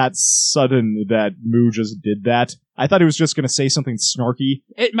was that sudden that Mu just did that. I thought he was just going to say something snarky.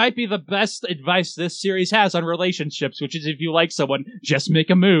 It might be the best advice this series has on relationships, which is if you like someone, just make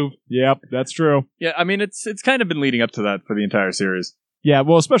a move. Yep, that's true. Yeah, I mean, it's kind of been leading up to that for the entire series. Yeah,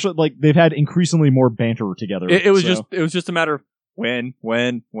 well, especially, like, they've had increasingly more banter together. It was just a matter of when.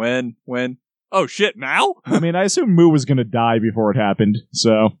 Oh shit, now? I mean, I assume Mu was going to die before it happened,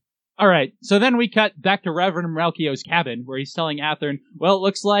 so... Alright, so then we cut back to Reverend Malkio's cabin, where he's telling Athern, well, it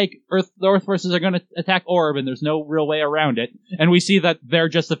looks like the Earth forces are going to attack Orb, and there's no real way around it. And we see that their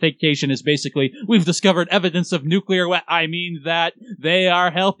justification is basically, we've discovered evidence of nuclear I mean that they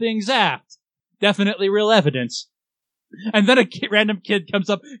are helping Zaft. Definitely real evidence. And then a random kid comes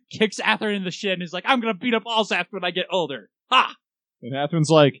up, kicks Athern in the shin, and is like, I'm going to beat up all Zaft when I get older. Ha! And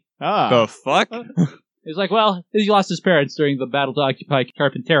Athern's like, The fuck? He's like, well, he lost his parents during the battle to occupy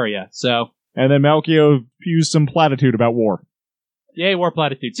Carpentaria, so... And then Malkio used some platitude about war. Yay, war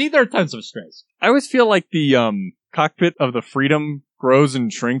platitude. See, there are tons of strays. I always feel like the cockpit of the Freedom grows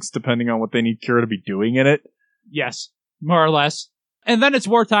and shrinks depending on what they need Kira to be doing in it. Yes, more or less. And then it's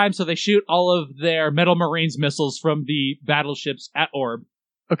wartime, so they shoot all of their Metal Marines missiles from the battleships at Orb.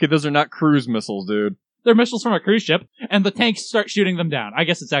 Okay, those are not cruise missiles, dude. They're missiles from a cruise ship, and the tanks start shooting them down. I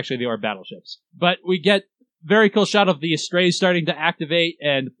guess it's actually the Orb battleships. But we get very cool shot of the Strays starting to activate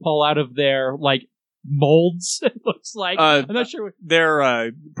and pull out of their, like, molds, it looks like. I'm not sure.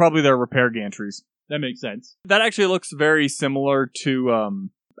 They're probably their repair gantries. that makes sense. That actually looks very similar to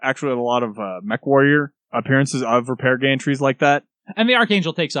actually a lot of MechWarrior appearances of repair gantries like that. And the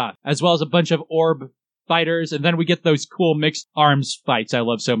Archangel takes off, as well as a bunch of orb fighters, and then we get those cool mixed arms fights I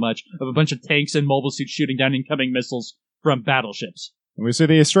love so much, of a bunch of tanks and mobile suits shooting down incoming missiles from battleships. And we see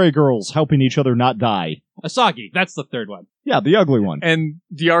the Astray girls helping each other not die. Asagi, that's the third one. Yeah, the ugly one. And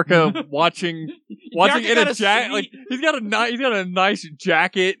Diarca watching in a jacket. Like he's got a nice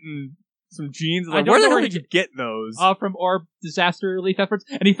jacket and some jeans. Like, where the hell did you get those? From Orb Disaster Relief Efforts,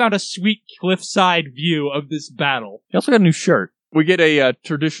 and he found a sweet cliffside view of this battle. He also got a new shirt. We get a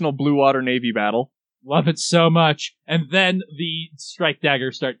traditional Blue Water Navy battle. Love it so much. And then the strike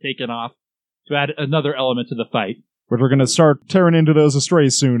daggers start taking off to add another element to the fight. But we're going to start tearing into those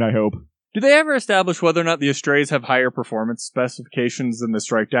Astrays soon, I hope. Do they ever establish whether or not the Astrays have higher performance specifications than the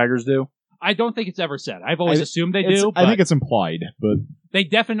strike daggers do? I don't think it's ever said. I've always assumed they do. I think it's implied, but they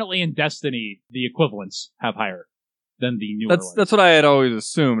definitely in Destiny, the equivalents have higher than the newer ones. That's what I had always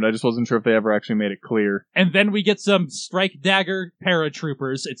assumed. I just wasn't sure if they ever actually made it clear. And then we get some strike dagger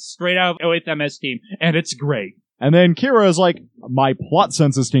paratroopers. It's straight out of 08th MS team, and it's great. And then Kira is like, my plot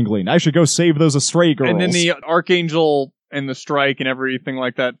sense is tingling. I should go save those Astray girls. And then the Archangel and the Strike and everything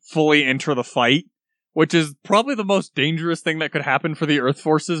like that fully enter the fight, which is probably the most dangerous thing that could happen for the Earth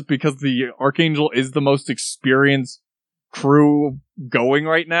forces because the Archangel is the most experienced crew going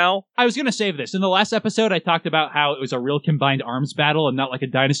right now. I was going to save this. In the last episode, I talked about how it was a real combined arms battle and not like a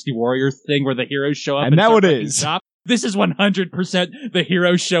Dynasty Warrior thing where the heroes show up and now start it wrecking is. shop. This is 100% the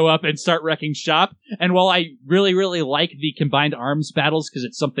heroes show up and start wrecking shop. And while I really, really like the combined arms battles because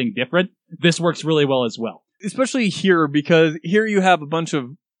it's something different, this works really well as well. Especially here, because here you have a bunch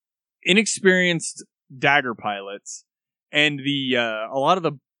of inexperienced dagger pilots, and a lot of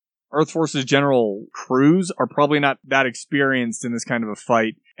the Earth Force's general crews are probably not that experienced in this kind of a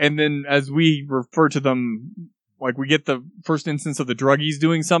fight. And then, as we refer to them, like we get the first instance of the druggies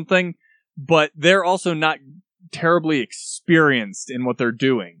doing something, but they're also not terribly experienced in what they're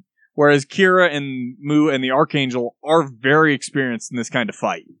doing. Whereas Kira and Mu and the Archangel are very experienced in this kind of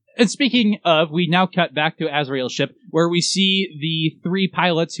fight. And speaking of, we now cut back to Azrael's ship, where we see the three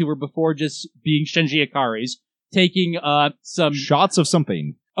pilots who were before just being Shinji Ikari's, taking some shots of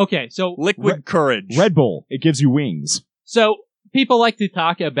something. Okay, so liquid courage. Red Bull. It gives you wings. So people like to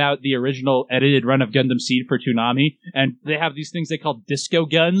talk about the original edited run of Gundam Seed for Toonami, and they have these things they call disco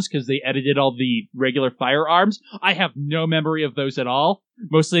guns because they edited all the regular firearms. I have no memory of those at all,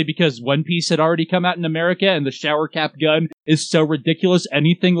 mostly because One Piece had already come out in America, and the shower cap gun is so ridiculous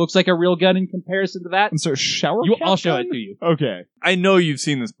anything looks like a real gun in comparison to that. And so shower cap I'll show gun? it to you. Okay. I know you've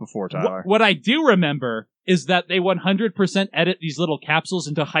seen this before, Tyler. What I do remember is that they 100% edit these little capsules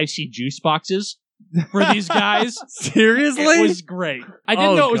into Hi-C juice boxes for these guys. Seriously? It was great. I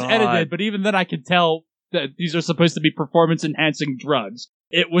didn't know it was God. edited, but even then I could tell that these are supposed to be performance-enhancing drugs.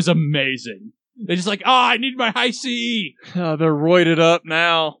 It was amazing. They're just like, I need my Hi-C! They're roided up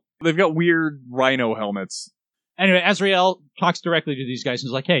now. They've got weird rhino helmets. Anyway, Azrael talks directly to these guys and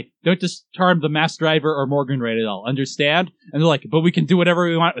is like, hey, don't disarm the mass driver or Morgan Raid at all, understand? And they're like, but we can do whatever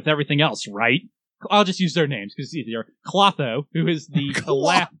we want with everything else, right? I'll just use their names because it's easier. Clotho, who is the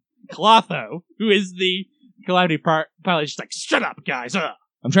Clotho, who is the Calamity pilot, just like, shut up, guys.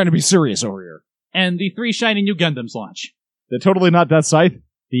 I'm trying to be serious over here. And the three shiny new Gundams launch. The totally not Death Scythe.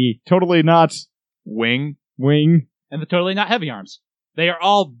 The totally not Wing. And the totally not Heavy Arms. They are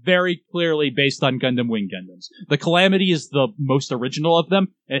all very clearly based on Gundam Wing Gundams. The Calamity is the most original of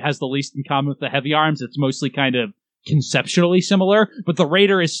them. It has the least in common with the Heavy Arms. It's mostly kind of conceptually similar, but the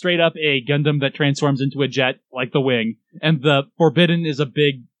Raider is straight up a Gundam that transforms into a jet like the Wing, and the Forbidden is a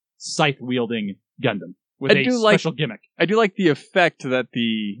big scythe-wielding Gundam with a special gimmick. I do like the effect that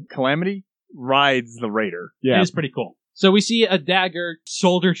the Calamity rides the Raider. Yeah. It is pretty cool. So we see a dagger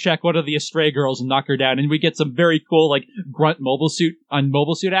shoulder check one of the Astray girls and knock her down, and we get some very cool, like, grunt mobile suit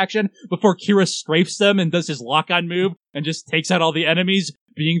action before Kira strafes them and does his lock-on move and just takes out all the enemies,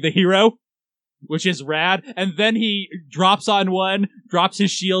 being the hero, which is rad. And then he drops on one, drops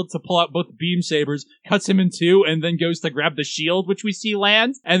his shield to pull out both beam sabers, cuts him in two, and then goes to grab the shield, which we see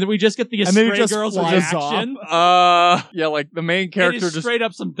land. And then we just get the Astray girls reaction. Yeah, like the main character just straight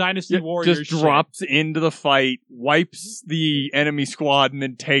up some Dynasty Warriors just drops into the fight, wipes the enemy squad, and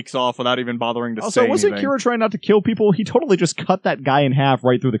then takes off without even bothering to say anything. Also, wasn't Kira trying not to kill people? He totally just cut that guy in half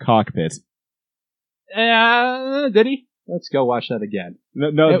right through the cockpit. Did he? Let's go watch that again.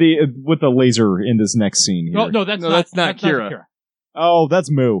 No, with the laser in this next scene here. No, that's not Kira. Oh,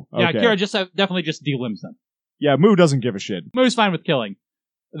 that's Mu. Okay. Yeah, Kira definitely just delimbs them. Yeah, Mu doesn't give a shit. Mu's fine with killing.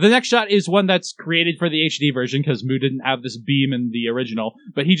 The next shot is one that's created for the HD version because Mu didn't have this beam in the original,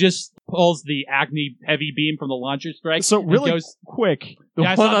 but he just pulls the Agni heavy beam from the launcher strike. So and really goes, quick. The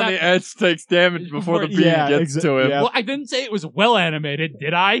Yeah, I one saw on that. the edge takes damage before the beam Yeah, gets to him. yeah. well, I didn't say it was well animated,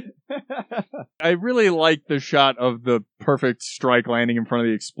 did I? I really like the shot of the perfect strike landing in front of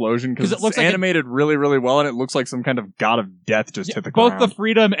the explosion because 'Cause it it's looks like animated really, really well, and it looks like some kind of god of death just hit the Both ground. the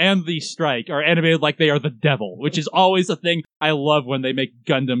freedom and the strike are animated like they are the devil, which is always a thing I love when they make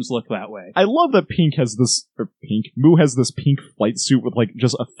Gundams look that way. I love that Mu has this pink flight suit with like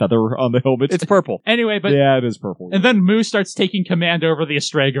just a feather on the helmet. It's purple. Anyway, but yeah, it is purple. and then Mu starts taking command over the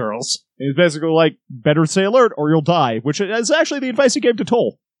Astray girls. It's basically like, better stay alert or you'll die, which is actually the advice he gave to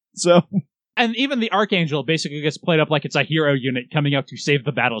Toll. So, And even the Archangel basically gets played up like it's a hero unit coming out to save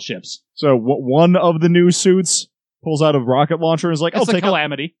the battleships. one of the new suits pulls out a rocket launcher and is like, It's a I'll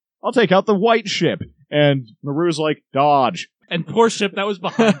calamity. take out the white ship. And Maru's like, dodge. And poor ship that was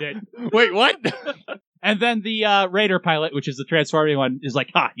behind it. Wait, what? And then the Raider pilot, which is the transforming one, is like,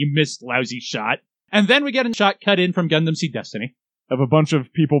 ha, you missed, lousy shot. And then we get a shot cut in from Gundam Seed Destiny. Of a bunch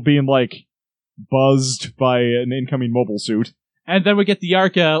of people being like, buzzed by an incoming mobile suit. And then we get the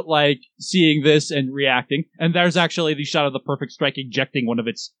Arca, like, seeing this and reacting. And there's actually the shot of the Perfect Strike ejecting one of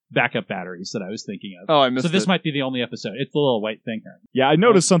its backup batteries that I was thinking of. Oh, I missed So this it. might be the only episode. It's the little white thing here. Yeah, I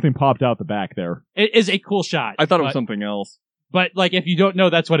noticed something popped out the back there. It is a cool shot. I thought it was but- something else. But, like, if you don't know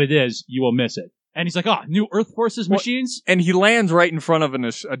that's what it is, you will miss it. And he's like, oh, new Earth Forces What? machines? And he lands right in front of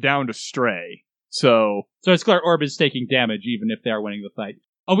a downed Astray. So, So it's clear Orb is taking damage, even if they are winning the fight.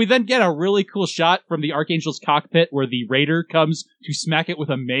 Oh, we then get a really cool shot from the Archangel's cockpit where the Raider comes to smack it with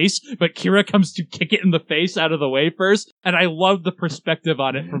a mace, but Kira comes to kick it in the face out of the way first. And I love the perspective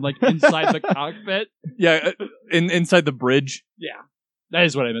on it from, like, inside the cockpit. yeah, inside the bridge. Yeah, that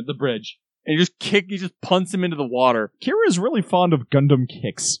is what I meant, the bridge. And he just punts him into the water. Kira is really fond of Gundam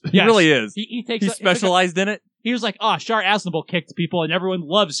kicks. He Yes. really is. He takes He specialized in it. He was like, Char Aznable kicked people and everyone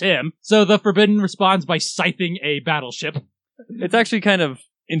loves him. So the Forbidden responds by scything a battleship. It's actually kind of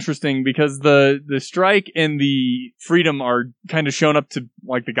interesting because the strike and the freedom are kind of shown up to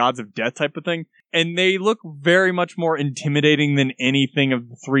like the gods of death type of thing, and they look very much more intimidating than anything of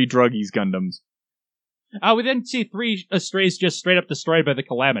the three Druggies Gundams. We then see 3 Astrays just straight up destroyed by the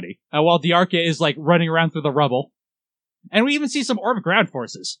Calamity, while Diarca is like running around through the rubble. And we even see some Orb ground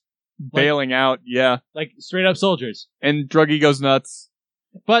forces. Bailing out, yeah. Like straight up soldiers. And Druggy goes nuts.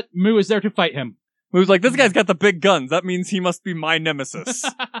 But Mu is there to fight him. Who's like, this guy's got the big guns. That means he must be my nemesis.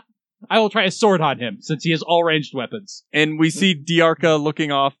 I will try a sword on him, since he has all ranged weapons. And we see Diarca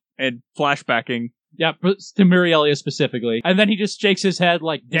looking off and flashbacking. Yeah, to Muriel specifically. And then he just shakes his head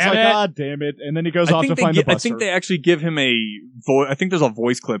like, He's damn like, it! damn it. And then he goes off to find the Buster. I think they actually give him a I think there's a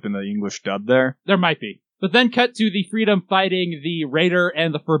voice clip in the English dub there. There might be. But then cut to the Freedom fighting the Raider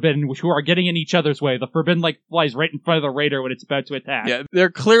and the Forbidden, who are getting in each other's way. The Forbidden, like, flies right in front of the Raider when it's about to attack. Yeah, they're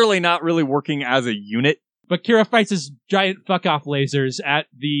clearly not really working as a unit. But Kira fights his giant fuck-off lasers at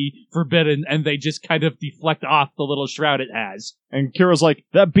the Forbidden, and they just kind of deflect off the little shroud it has. And Kira's like,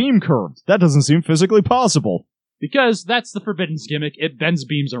 that beam curved. That doesn't seem physically possible. Because that's the Forbidden's gimmick, it bends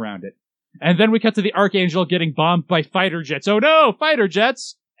beams around it. And then we cut to the Archangel getting bombed by fighter jets. Oh no, fighter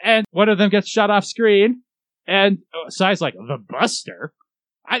jets! And one of them gets shot off screen, and Sai's like, the Buster?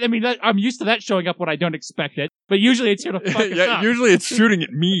 I mean, I'm used to that showing up when I don't expect it, but usually it's here to fuck us Yeah, up. usually it's shooting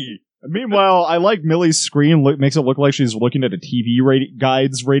at me. Meanwhile, I like Millie's screen makes it look like she's looking at a TV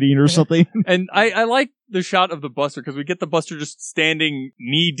guides rating or something. And I like the shot of the Buster because we get the Buster just standing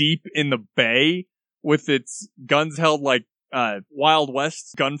knee deep in the bay with its guns held like Wild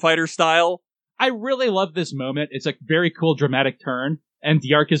West gunfighter style. I really love this moment. It's a very cool dramatic turn. And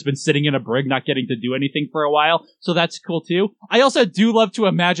Diarca's been sitting in a brig not getting to do anything for a while, so that's cool too. I also do love to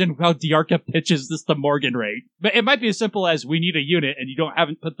imagine how Diarca pitches this to Morgan rate. But it might be as simple as, we need a unit and you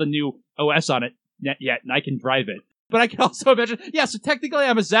haven't put the new OS on it yet and I can drive it. But I can also imagine, yeah, so technically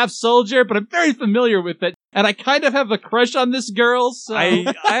I'm a Zaf soldier, but I'm very familiar with it. And I kind of have a crush on this girl, so...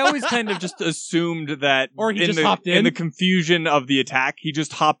 I always kind of just assumed that Or he just hopped in. In the confusion of the attack, he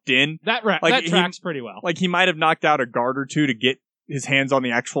just hopped in. that like, tracks pretty well. Like he might have knocked out a guard or two to get his hands on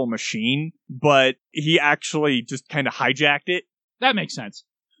the actual machine, but he actually just kind of hijacked it. That makes sense.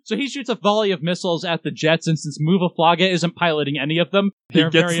 So he shoots a volley of missiles at the jets, and since Muvaflaga isn't piloting any of them, they're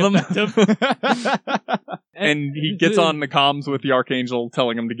gets very them. effective. And he gets on the comms with the Archangel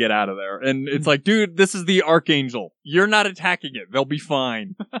telling him to get out of there. And it's like, dude, this is the Archangel. You're not attacking it. They'll be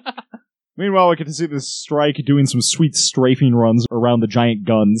fine. Meanwhile, we get to see this strike doing some sweet strafing runs around the giant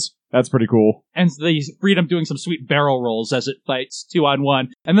guns. That's pretty cool. And the Freedom doing some sweet barrel rolls as it fights 2-on-1.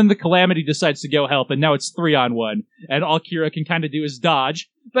 And then the Calamity decides to go help, and now it's 3-on-1. And all Kira can kind of do is dodge.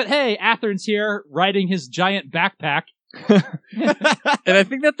 But hey, Athern's here, riding his giant backpack. And I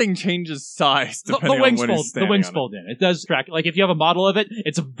think that thing changes size The depending on wings when fold. he's The standing wings on it. fold in. It does track. Like if you have a model of it,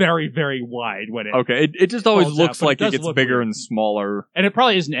 it's very, very wide when it. Okay, it just always folds out, looks but like it it does gets look bigger weird. and smaller. And it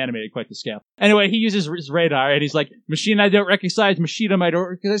probably isn't animated quite to scale. Anyway, he uses his radar, and he's like, machine I don't recognize, machine I don't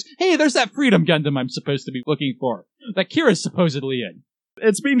recognize. Hey, there's that Freedom Gundam I'm supposed to be looking for. That Kira's supposedly in.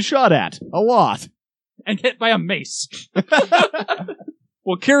 It's being shot at. A lot. And hit by a mace.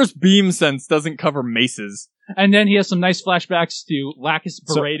 Well, Kira's beam sense doesn't cover maces. And then he has some nice flashbacks to Lacus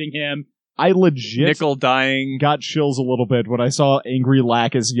berating him. I legit Nickel dying. got chills a little bit when I saw angry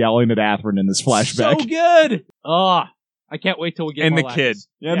Lacus yelling at Atherin in this flashback. So good! I can't wait till we get And more the kid. Lacus.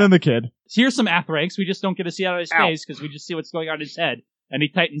 And then the kid. So here's some Athranks. We just don't get to see out of his Ow. face because we just see what's going on in his head. And he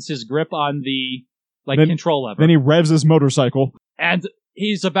tightens his grip on the Then- control lever. Then he revs his motorcycle. And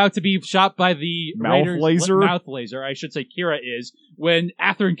he's about to be shot by the Mouth Raiders' laser? Mouth laser, I should say Kira is, when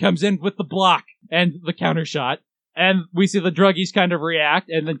Atherin comes in with the block and the counter shot. And we see the druggies kind of react,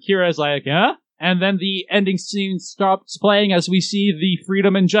 and then Kira's like, huh? And then the ending scene stops playing as we see the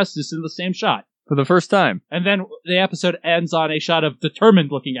Freedom and Justice in the same shot. For the first time. And then the episode ends on a shot of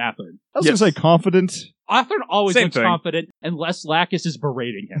determined-looking Atherin. I was Yes. going to say confident. Atherin always Same looks thing. confident unless Lacus is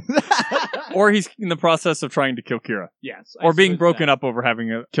berating him. Or he's in the process of trying to kill Kira. Yes. Or being broken up over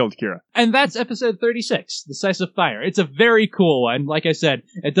having killed Kira. And that's episode 36, Decisive Fire. It's a very cool one. Like I said,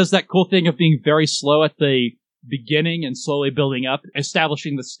 it does that cool thing of being very slow at the beginning and slowly building up,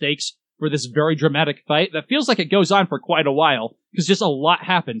 establishing the stakes for this very dramatic fight that feels like it goes on for quite a while, because just a lot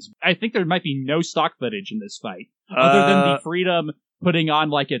happens. I think there might be no stock footage in this fight, other than the Freedom putting on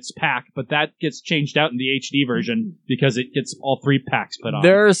like its pack, but that gets changed out in the HD version because it gets all 3 packs put on.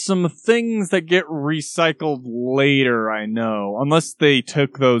 There are some things that get recycled later, I know. Unless they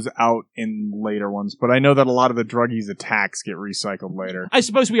took those out in later ones. But I know that a lot of the druggies' attacks get recycled later. I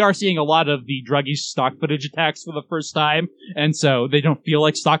suppose we are seeing a lot of the druggies stock footage attacks for the first time, and so they don't feel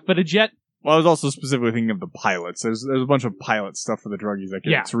like stock footage yet. Well, I was also specifically thinking of the pilots. There's a bunch of pilot stuff for the druggies that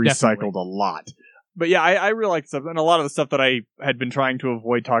gets recycled definitely. a lot. But yeah, I really like stuff, and a lot of the stuff that I had been trying to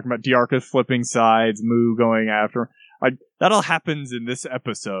avoid talking about, Diarca flipping sides, Mu going after, that all happens in this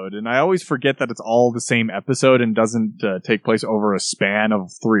episode, and I always forget that it's all the same episode and doesn't take place over a span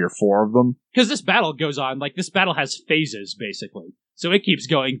of 3 or 4 of them. Because this battle goes on, like, this battle has phases, basically. So it keeps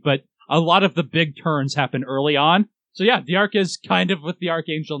going, but a lot of the big turns happen early on. So yeah, Diarca's kind of with the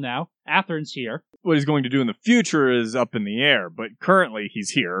Archangel now. Atherin's here. What he's going to do in the future is up in the air, but currently he's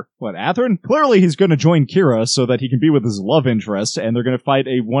here. What, Atherin? Clearly he's going to join Kira so that he can be with his love interest, and they're going to fight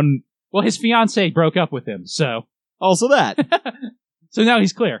a one... Well, his fiancée broke up with him, so... Also that. So now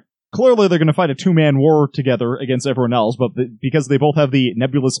he's clear. Clearly they're going to fight a 2-man war together against everyone else, but because they both have the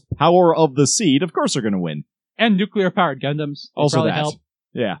nebulous power of the seed, of course they're going to win. And nuclear-powered Gundams. They Also probably that. help.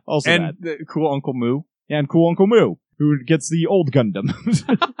 Yeah, also And that. the cool Uncle Mu. And cool Uncle Mu, who gets the old Gundam.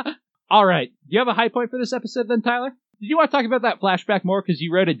 All right. Do you have a high point for this episode then, Tyler? Did you want to talk about that flashback more? Because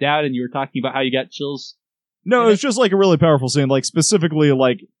you wrote it down and you were talking about how you got chills. No, it's just like a really powerful scene, like specifically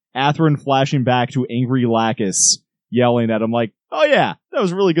like Atherin flashing back to angry Lacus, yelling at him like, oh yeah, that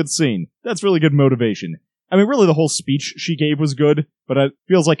was a really good scene. That's really good motivation. I mean, really the whole speech she gave was good, but it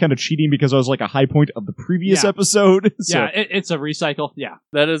feels like kind of cheating because I was like a high point of the previous Yeah. episode. So, Yeah, it's a recycle. Yeah.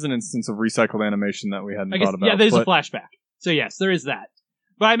 That is an instance of recycled animation that we hadn't I guess, thought about. yeah, there's a but flashback. So yes, there is that.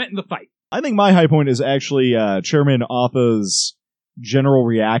 But I meant in the fight. I think my high point is actually Chairman Atha's general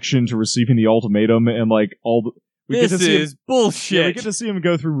reaction to receiving the ultimatum and like all the... We this get to see him, is bullshit. yeah, we get to see him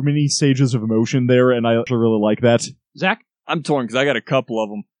go through many stages of emotion there, and I actually really like that. Zach? I'm torn because I got a couple of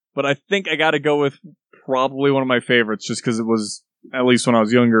them, but I think I got to go with probably one of my favorites just because it was, at least when I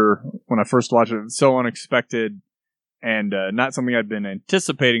was younger, when I first watched it, so unexpected and not something I'd been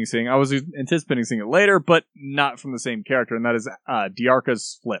anticipating seeing. I was anticipating seeing it later, but not from the same character, and that is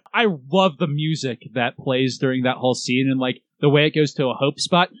Diarca's flip. I love the music that plays during that whole scene and like the way it goes to a hope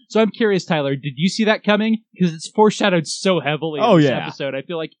spot. So I'm curious, Tyler, did you see that coming? Because it's foreshadowed so heavily Oh, in this yeah. episode. I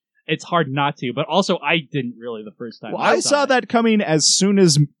feel like it's hard not to, but also I didn't really the first time. Well, I saw that coming as soon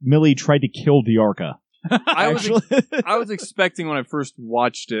as Millie tried to kill Diarca. I was Actually, I was expecting when I first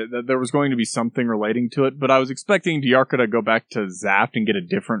watched it that there was going to be something relating to it, but I was expecting Diarca to go back to Zaft and get a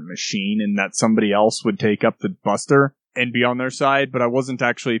different machine and that somebody else would take up the Buster and be on their side, but I wasn't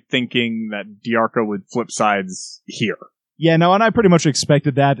actually thinking that Diarca would flip sides here. yeah, no, and I pretty much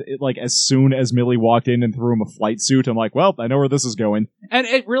expected that. Like as soon as Millie walked in and threw him a flight suit, I'm like, well, I know where this is going. And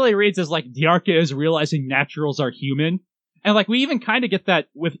it really reads as like Diarca is realizing naturals are human. And, like, we even kind of get that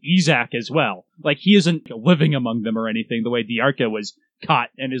with Izak as well. Like, he isn't living among them or anything, the way Diarca was caught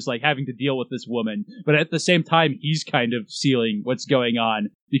and is, like, having to deal with this woman. But at the same time, he's kind of seeing what's going on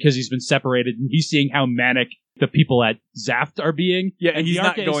because he's been separated, and he's seeing how manic the people at Zaft are being. Yeah, and he's Diarca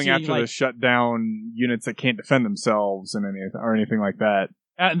not is going seeing, after the shut down units that can't defend themselves and anything like that.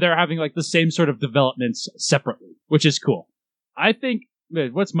 And they're having, like, the same sort of developments separately, which is cool. I think,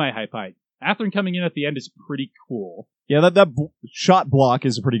 what's my high point? Athrun coming in at the end is pretty cool. Yeah, that shot block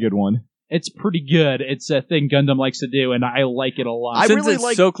is a pretty good one. It's pretty good. It's a thing Gundam likes to do, and I like it a lot. Since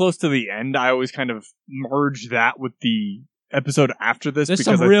it's so close to the end, I always kind of merge that with the episode after this. There's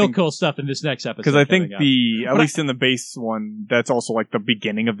some real cool stuff in this next episode. Because I think at least in the base one, that's also like the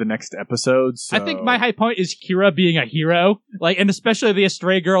beginning of the next episode. So. I think my high point is Kira being a hero, like, and especially the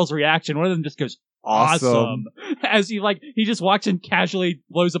Astray girl's reaction. One of them just goes, awesome. As he just walks in casually,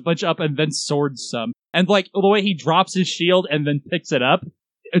 blows a bunch up, and then swords some. And, like, the way he drops his shield and then picks it up,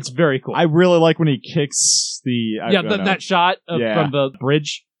 it's very cool. I really like when he kicks that shot from the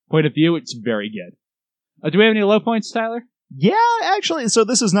bridge point of view. It's very good. Do we have any low points, Tyler? Yeah, actually. So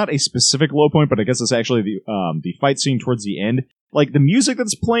this is not a specific low point, but I guess it's actually the fight scene towards the end. Like, the music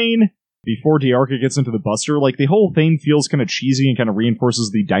that's playing before Diarca gets into the Buster, like, the whole thing feels kind of cheesy and kind of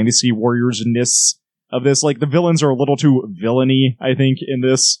reinforces the Dynasty Warriors-ness of this. Like, the villains are a little too villainy, I think, in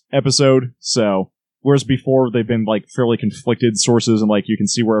this episode. So, whereas before they've been, like, fairly conflicted sources, and, like, you can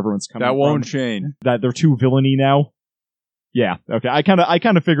see where everyone's coming from. That won't change. That they're too villainy now. Yeah, okay. I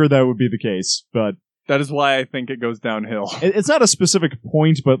kind of figured that would be the case, but that is why I think it goes downhill. It's not a specific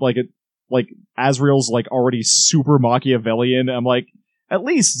point, but Azrael's like already super Machiavellian. I'm like, at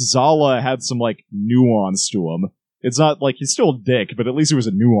least Zala had some like nuance to him. It's not like he's still a dick, but at least he was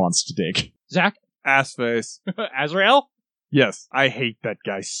a nuanced dick. Zach? Ass face. Azrael? Yes. I hate that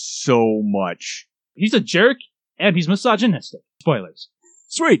guy so much. He's a jerk, and he's misogynistic. Spoilers.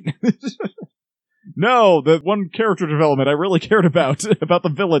 Sweet. No, the one character development I really cared about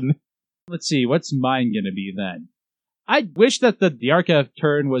the villain. Let's see, what's mine gonna be then? I wish that the Diarca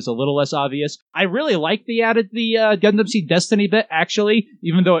turn was a little less obvious. I really like the Gundam Seed Destiny bit, actually,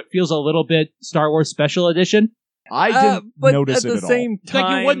 even though it feels a little bit Star Wars Special Edition. I didn't notice it at all. Time,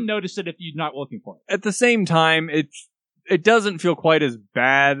 like, you wouldn't notice it if you're not looking for it. At the same time, it doesn't feel quite as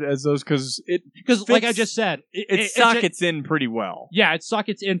bad as those, because like I just said, it sockets in pretty well. Yeah, it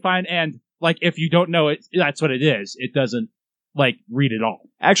sockets in fine, and like if you don't know it, that's what it is. It doesn't like read it all.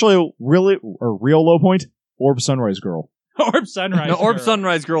 Actually, a real low point. Orb Sunrise Girl. Orb Sunrise Girl. Orb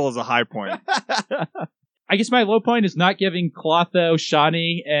Sunrise Girl is a high point. I guess my low point is not giving Clotho,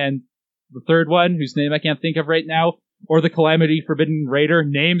 Shani, and the third one, whose name I can't think of right now, or the Calamity Forbidden Raider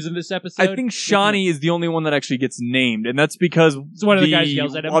names in this episode. I think Shani is the only one that actually gets named, and that's because one of the guys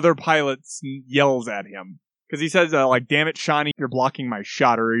yells at him. Other pilots yells at him. Because he says, like, damn it, Shani, you're blocking my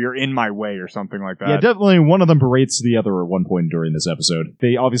shot, or you're in my way, or something like that. Yeah, definitely one of them berates the other at one point during this episode.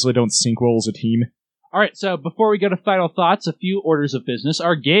 They obviously don't sync well as a team. Alright, so before we go to final thoughts, a few orders of business.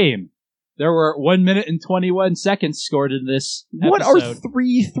 Our game. There were 1 minute and 21 seconds scored in this episode. What are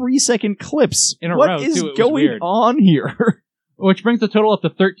 3-second clips? In a what row, is too. It was going weird. on here? Which brings the total up to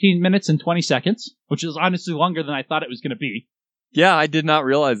 13 minutes and 20 seconds, which is honestly longer than I thought it was going to be. Yeah, I did not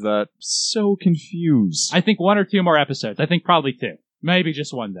realize that. So confused. I think 1 or 2 more episodes. I think probably 2. Maybe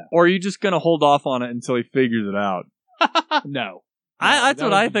just 1, though. Or are you just going to hold off on it until he figures it out? No. That's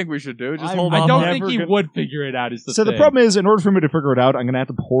what I think we should do. Just hold on. I don't think he would figure it out. Is the thing. The problem is, in order for me to figure it out, I'm going to have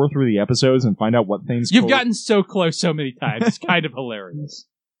to pour through the episodes and find out what things. You've gotten so close so many times. It's kind of hilarious.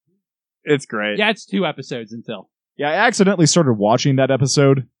 It's great. Yeah, it's 2 episodes until. Yeah, I accidentally started watching that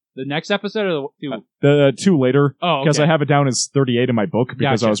episode. The next episode or the 2? The 2 later. Oh, okay. Because I have it down as 38 in my book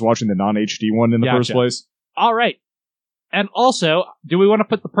because I was watching the non-HD one in the first place. All right. And also, do we want to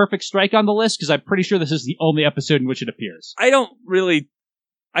put the Perfect Strike on the list? Because I'm pretty sure this is the only episode in which it appears. I don't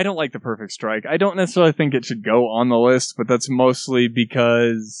like the Perfect Strike. I don't necessarily think it should go on the list, but that's mostly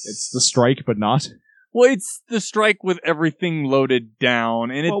because it's the strike, but not. Well, it's the strike with everything loaded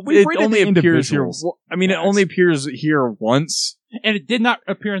down, and it only appears here. I mean, it only appears here once, and it did not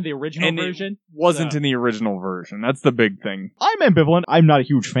appear in the original version. It wasn't in the original version. That's the big thing. I'm ambivalent. I'm not a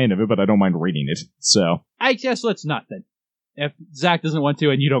huge fan of it, but I don't mind reading it. So I guess let's not then. If Zach doesn't want to,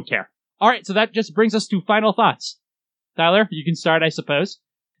 and you don't care. All right, so that just brings us to final thoughts. Tyler, you can start, I suppose.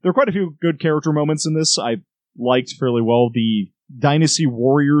 There are quite a few good character moments in this. I liked fairly well. The Dynasty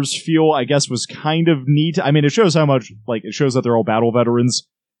Warriors feel, I guess, was kind of neat. I mean, it shows how much, it shows that they're all battle veterans,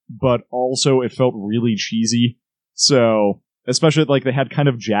 but also it felt really cheesy. So, Especially, like, they had kind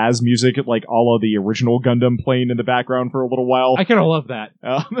of jazz music, like, all of the original Gundam playing in the background for a little while. I kind of love that.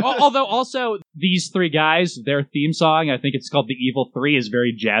 Uh, Although, also, these three guys, their theme song, I think it's called The Evil Three, is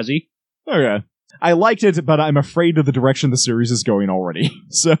very jazzy. okay. I liked it, but I'm afraid of the direction the series is going already.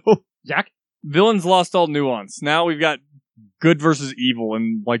 So, Zach? Villains lost all nuance. Now we've got good versus evil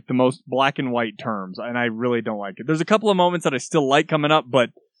in like the most black and white terms, and I really don't like it. There's a couple of moments that I still like coming up, but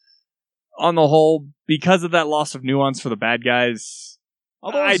on the whole, because of that loss of nuance for the bad guys,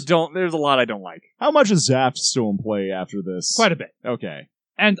 there's a lot I don't like. how much is Zaft still in play after this? Quite a bit. Okay.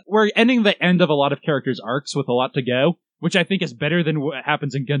 And we're ending the end of a lot of characters' arcs with a lot to go, which I think is better than what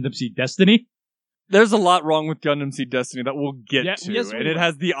happens in Gundam Seed Destiny. There's a lot wrong with Gundam Seed Destiny that we'll get Yeah, to, yes, and we it will.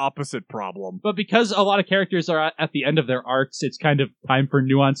 has the opposite problem. But because a lot of characters are at the end of their arcs, it's kind of time for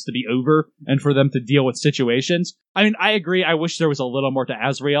nuance to be over and for them to deal with situations. I mean, I agree. I wish there was a little more to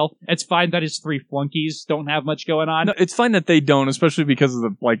Azrael. It's fine that his three flunkies don't have much going on. No, it's fine that they don't, especially because of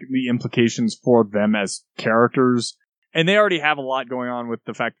the implications for them as characters. And they already have a lot going on with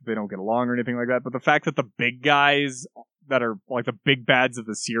the fact that they don't get along or anything like that. But the fact that the big guys that are like the big bads of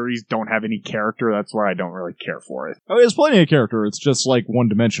the series don't have any character, that's where I don't really care for it. Oh, there's plenty of character. It's just like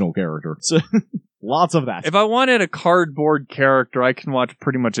one-dimensional character. So, lots of that. If I wanted a cardboard character, I can watch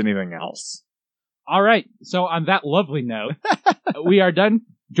pretty much anything else. All right. So on that lovely note, we are done.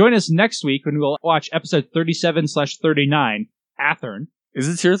 Join us next week when we'll watch episode 37/39, Athern. Is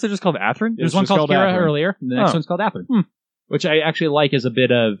it seriously just called Athern? There's It's one just called called Kira Athern. earlier, and the next Oh. one's called Athern, which I actually like as a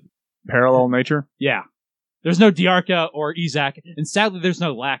bit of, Parallel nature? yeah. There's no Diarca or Izak, and sadly there's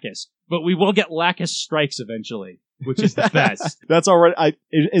no Lacus, but we will get Lacus Strikes eventually, which is the best. That's all right.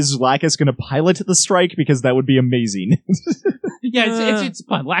 Is Lacus going to pilot the strike? Because that would be amazing. Yeah, it's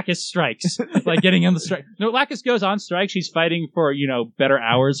fun. Lacus Strikes, like getting on the strike. No, Lacus goes on strike. She's fighting for, better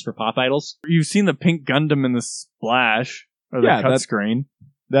hours for pop idols. You've seen the pink Gundam in the splash, or the Yeah, cut screen.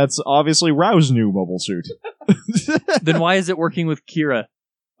 That's obviously Rao's new mobile suit. Then why is it working with Kira?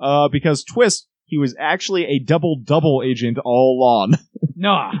 Because Twist, he was actually a double agent all along.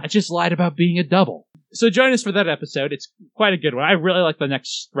 No, I just lied about being a double. So join us for that episode. It's quite a good one. I really like the next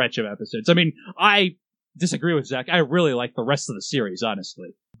stretch of episodes. I mean, I disagree with Zach. I really like the rest of the series,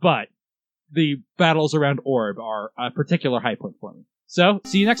 honestly. But the battles around Orb are a particular high point for me. So,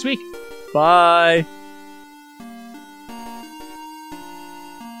 see you next week. Bye!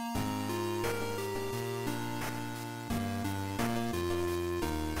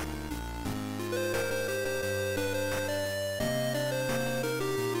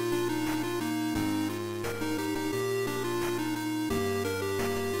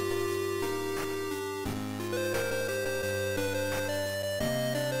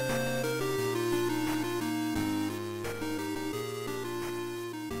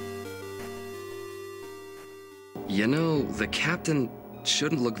 You know, the captain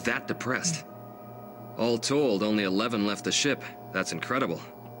shouldn't look that depressed. All told, only 11 left the ship. That's incredible.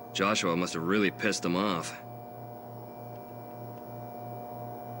 Joshua must have really pissed them off.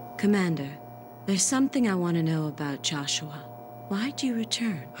 Commander, there's something I want to know about Joshua. Why'd you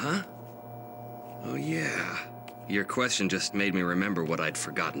return? Huh? Oh, yeah. Your question just made me remember what I'd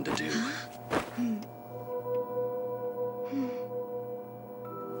forgotten to do.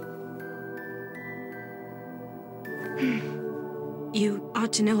 You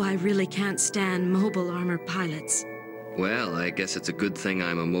ought to know I really can't stand mobile armor pilots. Well, I guess it's a good thing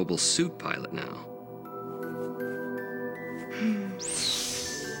I'm a mobile suit pilot now.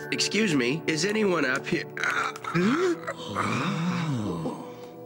 Excuse me, is anyone up here?